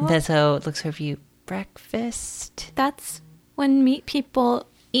 Mezzo. Mezzo looks over you. Breakfast? That's when meat people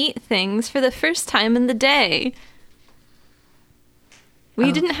eat things for the first time in the day. We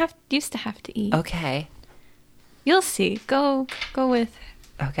used to have to eat. Okay. You'll see. Go with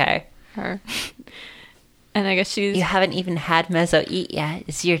Okay. her. And I guess You haven't even had Mezzo eat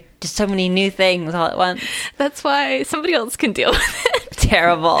yet. You're just so many new things all at once. that's why somebody else can deal with it.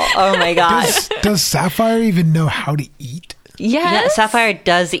 Terrible. Oh my god. Does Sapphire even know how to eat? Yeah, Yes. Sapphire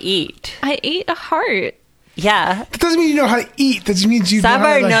does eat. I ate a heart. Yeah. That doesn't mean you know how to eat. That just means you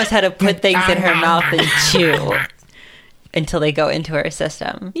Sapphire know knows how to put things in her mouth and chew. chew until they go into her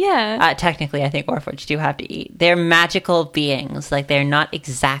system. Yeah. Technically, I think Warforged do have to eat. They're magical beings. They're not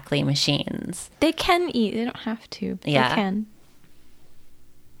exactly machines. They can eat. They don't have to. But Yeah. They can.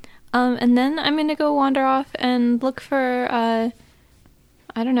 And then I'm going to go wander off and look for, I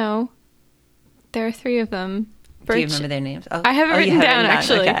don't know. There are 3 of them. Do you remember their names? Oh, I have it you written down,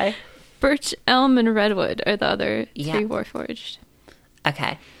 actually. Okay. Birch, elm, and redwood are the other Yeah. 3 Warforged.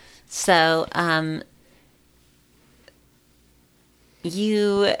 Okay. So,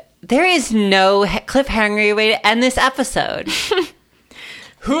 there is no cliffhanger way to end this episode.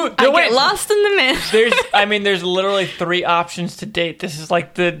 Who? I No, wait. get lost in the mist. There's literally 3 options to date. This is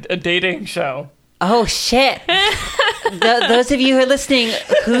like a dating show. Oh, shit. Those of you who are listening,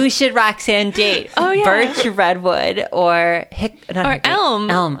 who should Roxanne date? Oh, yeah. Birch, redwood, or elm.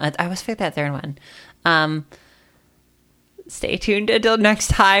 Elm. I always forget that third one. Stay tuned until next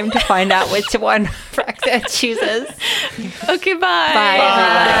time to find out which one Roxanne chooses. Okay, bye.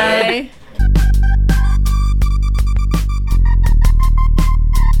 Bye, everybody. Bye.